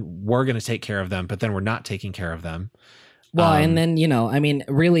 well then we're going to take care of them, but then we're not taking care of them. Well, and then,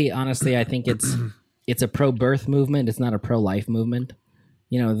 really, honestly, I think it's a pro-birth movement. It's not a pro-life movement.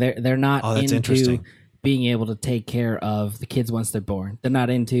 They're not into being able to take care of the kids once they're born. They're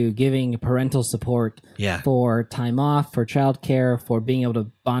not into giving parental support for time off, for childcare, for being able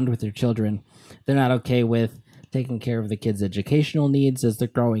to bond with their children. They're not okay with taking care of the kids' educational needs as they're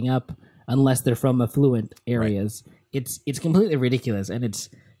growing up, unless they're from affluent areas. Right. It's completely ridiculous, and it's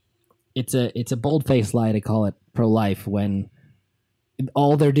a bold-faced lie to call it pro-life when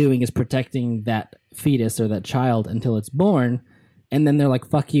all they're doing is protecting that fetus or that child until it's born, and then they're like,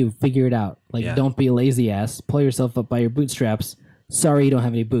 fuck you, figure it out. Don't be a lazy ass. Pull yourself up by your bootstraps. Sorry you don't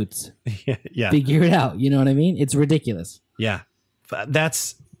have any boots. Yeah. Figure it out. You know what I mean? It's ridiculous. Yeah.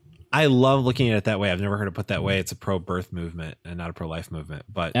 I love looking at it that way. I've never heard it put that way. It's a pro-birth movement and not a pro-life movement.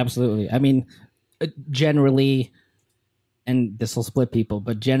 But absolutely. I mean, generally, and this will split people,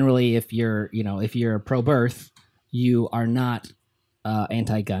 but generally, if you're a pro-birth, you are not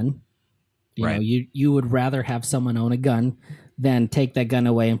anti-gun. You would rather have someone own a gun than take that gun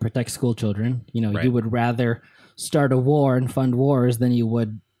away and protect school children. You know, Right. you would rather start a war and fund wars than you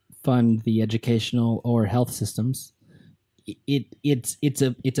would fund the educational or health systems.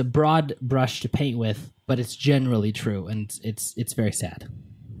 It's a broad brush to paint with, but it's generally true, and it's very sad.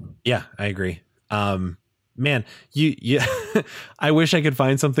 Yeah, I agree. Man, you I wish I could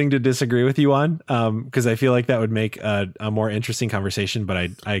find something to disagree with you on, because I feel like that would make a more interesting conversation,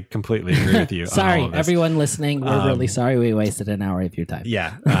 but I completely agree with you. Sorry, on all of this. everyone listening. We're really sorry we wasted an hour of your time.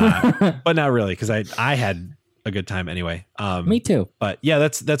 Yeah, but not really, because I had a good time anyway. Me too. But yeah,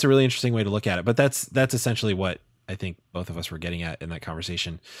 that's a really interesting way to look at it. But that's essentially what I think both of us were getting at in that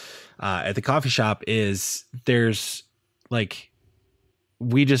conversation at the coffee shop. Is there's like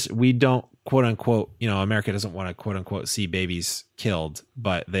we don't, quote unquote, you know, America doesn't want to, quote unquote, see babies killed,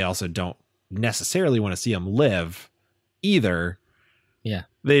 but they also don't necessarily want to see them live either. Yeah.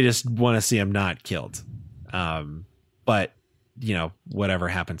 They just want to see them not killed. But you know, whatever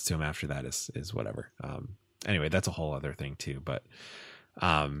happens to them after that is whatever. Anyway, that's a whole other thing too, but,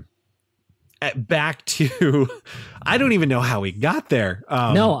 back to, I don't even know how we got there.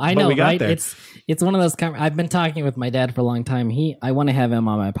 No, I but know, we got right? there. It's one of those. I've been talking with my dad for a long time. I want to have him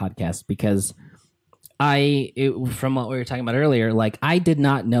on my podcast because from what we were talking about earlier, like I did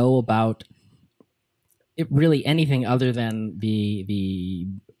not know about it really anything other than the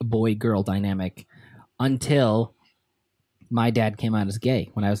boy girl dynamic until my dad came out as gay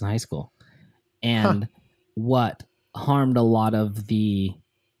when I was in high school, and what harmed a lot of the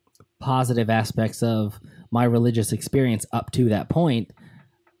positive aspects of my religious experience up to that point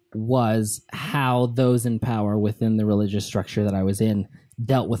was how those in power within the religious structure that I was in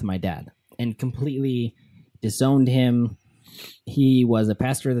dealt with my dad and completely disowned him. He was a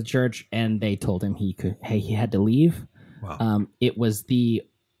pastor of the church, and they told him he had to leave. Wow. It was the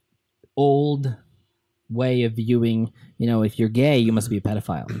old way of viewing, you know, if you're gay, you must be a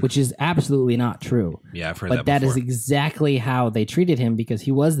pedophile, which is absolutely not true. Yeah, I've heard But that that is before. exactly how they treated him because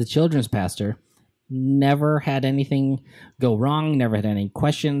he was the children's pastor. Never had anything go wrong, never had any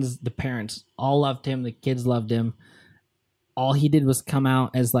questions. The parents all loved him, the kids loved him. All he did was come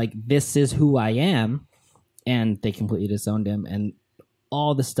out as like, this is who I am, and they completely disowned him, and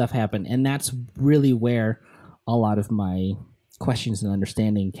all this stuff happened. And that's really where a lot of my questions and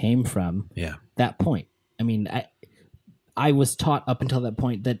understanding came from. Yeah. That point. I mean, I was taught up until that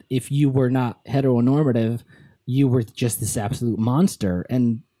point that if you were not heteronormative, you were just this absolute monster.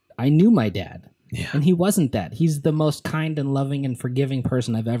 And I knew my dad. Yeah. And he wasn't that. He's the most kind and loving and forgiving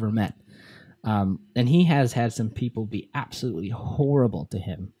person I've ever met. And he has had some people be absolutely horrible to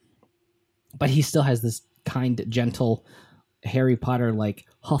him. But he still has this kind, gentle, Harry Potter like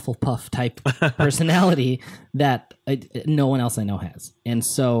Hufflepuff type personality that no one else I know has. And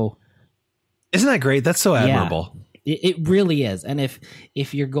so, Isn't that great? That's so admirable. it really is. And if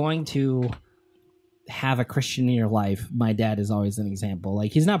you're going to have a Christian in your life, my dad is always an example.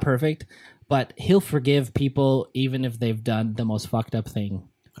 Like, he's not perfect, but he'll forgive people even if they've done the most fucked up thing.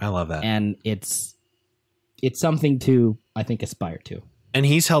 I love that. And it's something to, I think, aspire to. And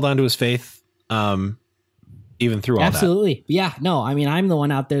he's held on to his faith, even through all Absolutely. Yeah. No, I mean, I'm the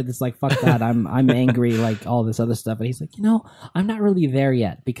one out there that's like, fuck that. I'm angry, like all this other stuff. And he's like, I'm not really there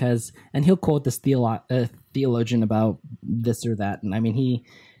yet because, and he'll quote this theologian about this or that. And I mean, he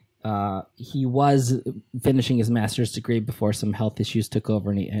was finishing his master's degree before some health issues took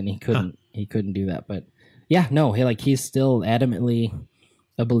over, and he couldn't do that. But yeah, no, he's still adamantly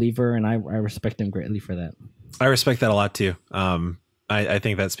a believer, and I respect him greatly for that. I respect that a lot too. I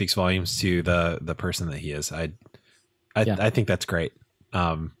think that speaks volumes to the person that he is. I think that's great.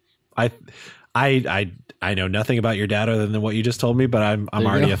 I know nothing about your dad other than what you just told me, but I'm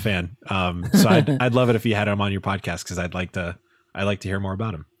already a fan. So I'd love it if you had him on your podcast, because I'd like to hear more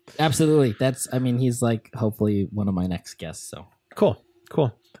about him. Absolutely. He's like hopefully one of my next guests. So Cool.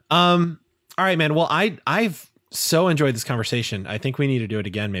 All right, man. Well, I've so enjoyed this conversation. I think we need to do it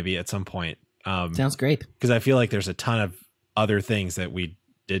again, maybe at some point. sounds great. Because I feel like there's a ton of other things that we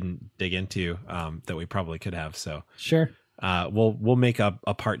didn't dig into, that we probably could have. So Sure. we'll make a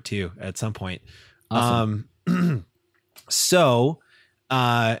part 2 at some point. Awesome. So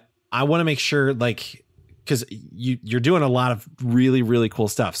I want to make sure, like, because you're doing a lot of really, really cool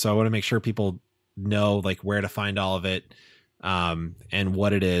stuff. So I want to make sure people know like where to find all of it, and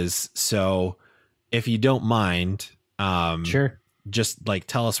what it is. So if you don't mind, Sure. just like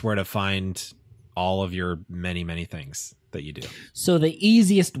tell us where to find all of your many, many things that you do. So the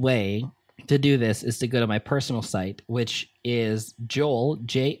easiest way to do this is to go to my personal site, which is Joel,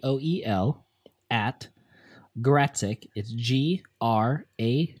 Joel, at Gratcyk. It's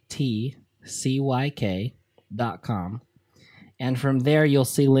GRATCYK.com. And from there, you'll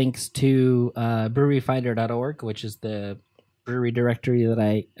see links to breweryfinder.org, which is the brewery directory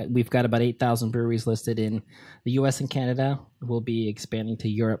that we've got about 8,000 breweries listed in the US and Canada. We'll be expanding to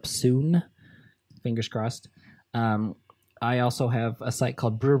Europe soon. Fingers crossed. I also have a site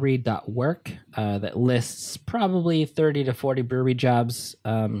called brewery.work that lists probably 30 to 40 brewery jobs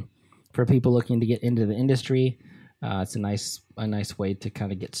for people looking to get into the industry. It's a nice way to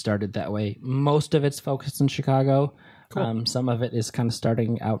kind of get started that way. Most of it's focused in Chicago. Cool. Some of it is kind of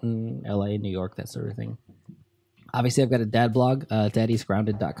starting out in LA, New York, that sort of thing. Obviously, I've got a dad blog,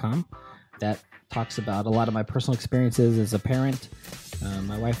 daddysgrounded.com, that talks about a lot of my personal experiences as a parent.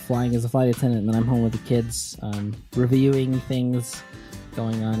 My wife flying as a flight attendant, and then I'm home with the kids, reviewing things,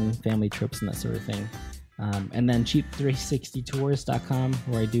 going on family trips and that sort of thing. And then cheap360tours.com,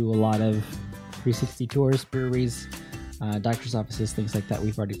 where I do a lot of 360 tours, breweries, doctor's offices, things like that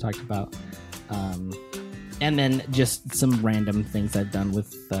we've already talked about. And then just some random things I've done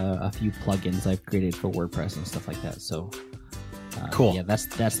with a few plugins I've created for WordPress and stuff like that. So, cool. Yeah, that's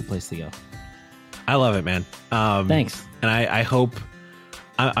the place to go. I love it, man. Thanks. And I hope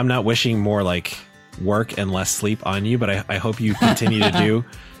I'm not wishing more like work and less sleep on you, but I hope you continue to do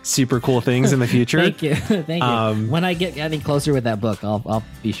super cool things in the future. Thank you. Thank you. When I get any closer with that book, I'll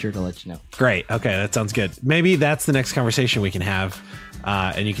be sure to let you know. Great. Okay, that sounds good. Maybe that's the next conversation we can have.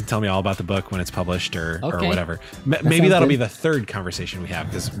 And you can tell me all about the book when it's published or whatever. Maybe that'll be the third conversation we have,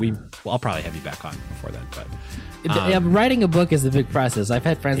 because I'll probably have you back on before then. But writing a book is a big process. I've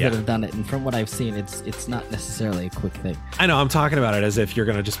had friends that have done it, and from what I've seen, it's not necessarily a quick thing. I know. I'm talking about it as if you're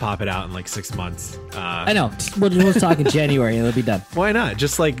going to just pop it out in like 6 months. I know. We'll talk in January and it'll be done. Why not?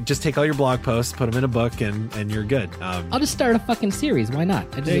 Just take all your blog posts, put them in a book, and you're good. I'll just start a fucking series. Why not?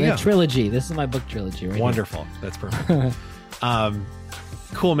 A trilogy. This is my book trilogy right Wonderful. Here. That's perfect.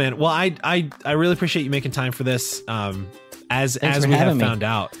 Cool, man. Well, I really appreciate you making time for this. As we have found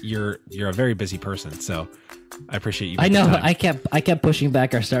out, you're a very busy person, so I appreciate you. I know. Time. I kept pushing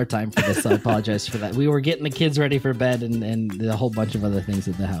back our start time for this, so I apologize for that. We were getting the kids ready for bed and a whole bunch of other things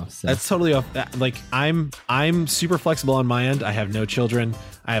at the house. So. That's totally off. Like I'm super flexible on my end. I have no children.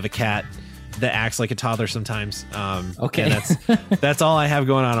 I have a cat that acts like a toddler sometimes. Okay, and that's all I have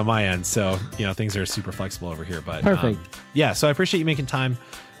going on my end. So things are super flexible over here. But perfect. Yeah. So I appreciate you making time.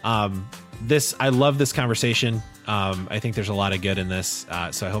 I love this conversation. I think there's a lot of good in this.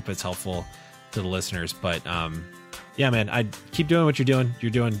 So I hope it's helpful to the listeners. But yeah, man, I keep doing what you're doing.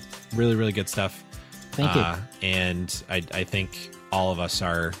 You're doing really, really good stuff. Thank you. And I think all of us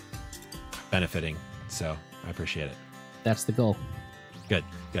are benefiting. So I appreciate it. That's the goal. Good.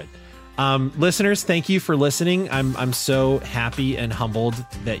 Listeners, thank you for listening. I'm so happy and humbled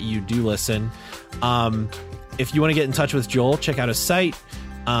that you do listen. If you want to get in touch with Joel, check out his site.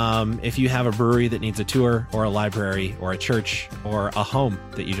 If you have a brewery that needs a tour, or a library, or a church, or a home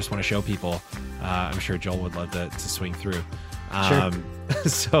that you just want to show people, I'm sure Joel would love to swing through. Sure.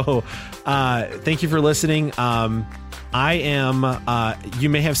 So thank you for listening. I am, you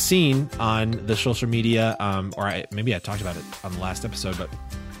may have seen on the social media, maybe I talked about it on the last episode, but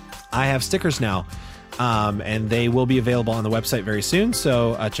I have stickers now, and they will be available on the website very soon.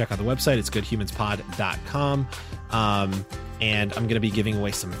 So check out the website. It's goodhumanspod.com. And I'm going to be giving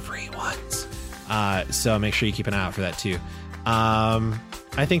away some free ones. So make sure you keep an eye out for that too.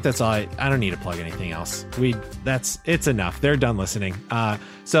 I think that's all. I don't need to plug anything else. It's enough. They're done listening.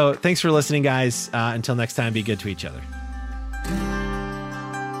 So thanks for listening, guys. Until next time, be good to each other.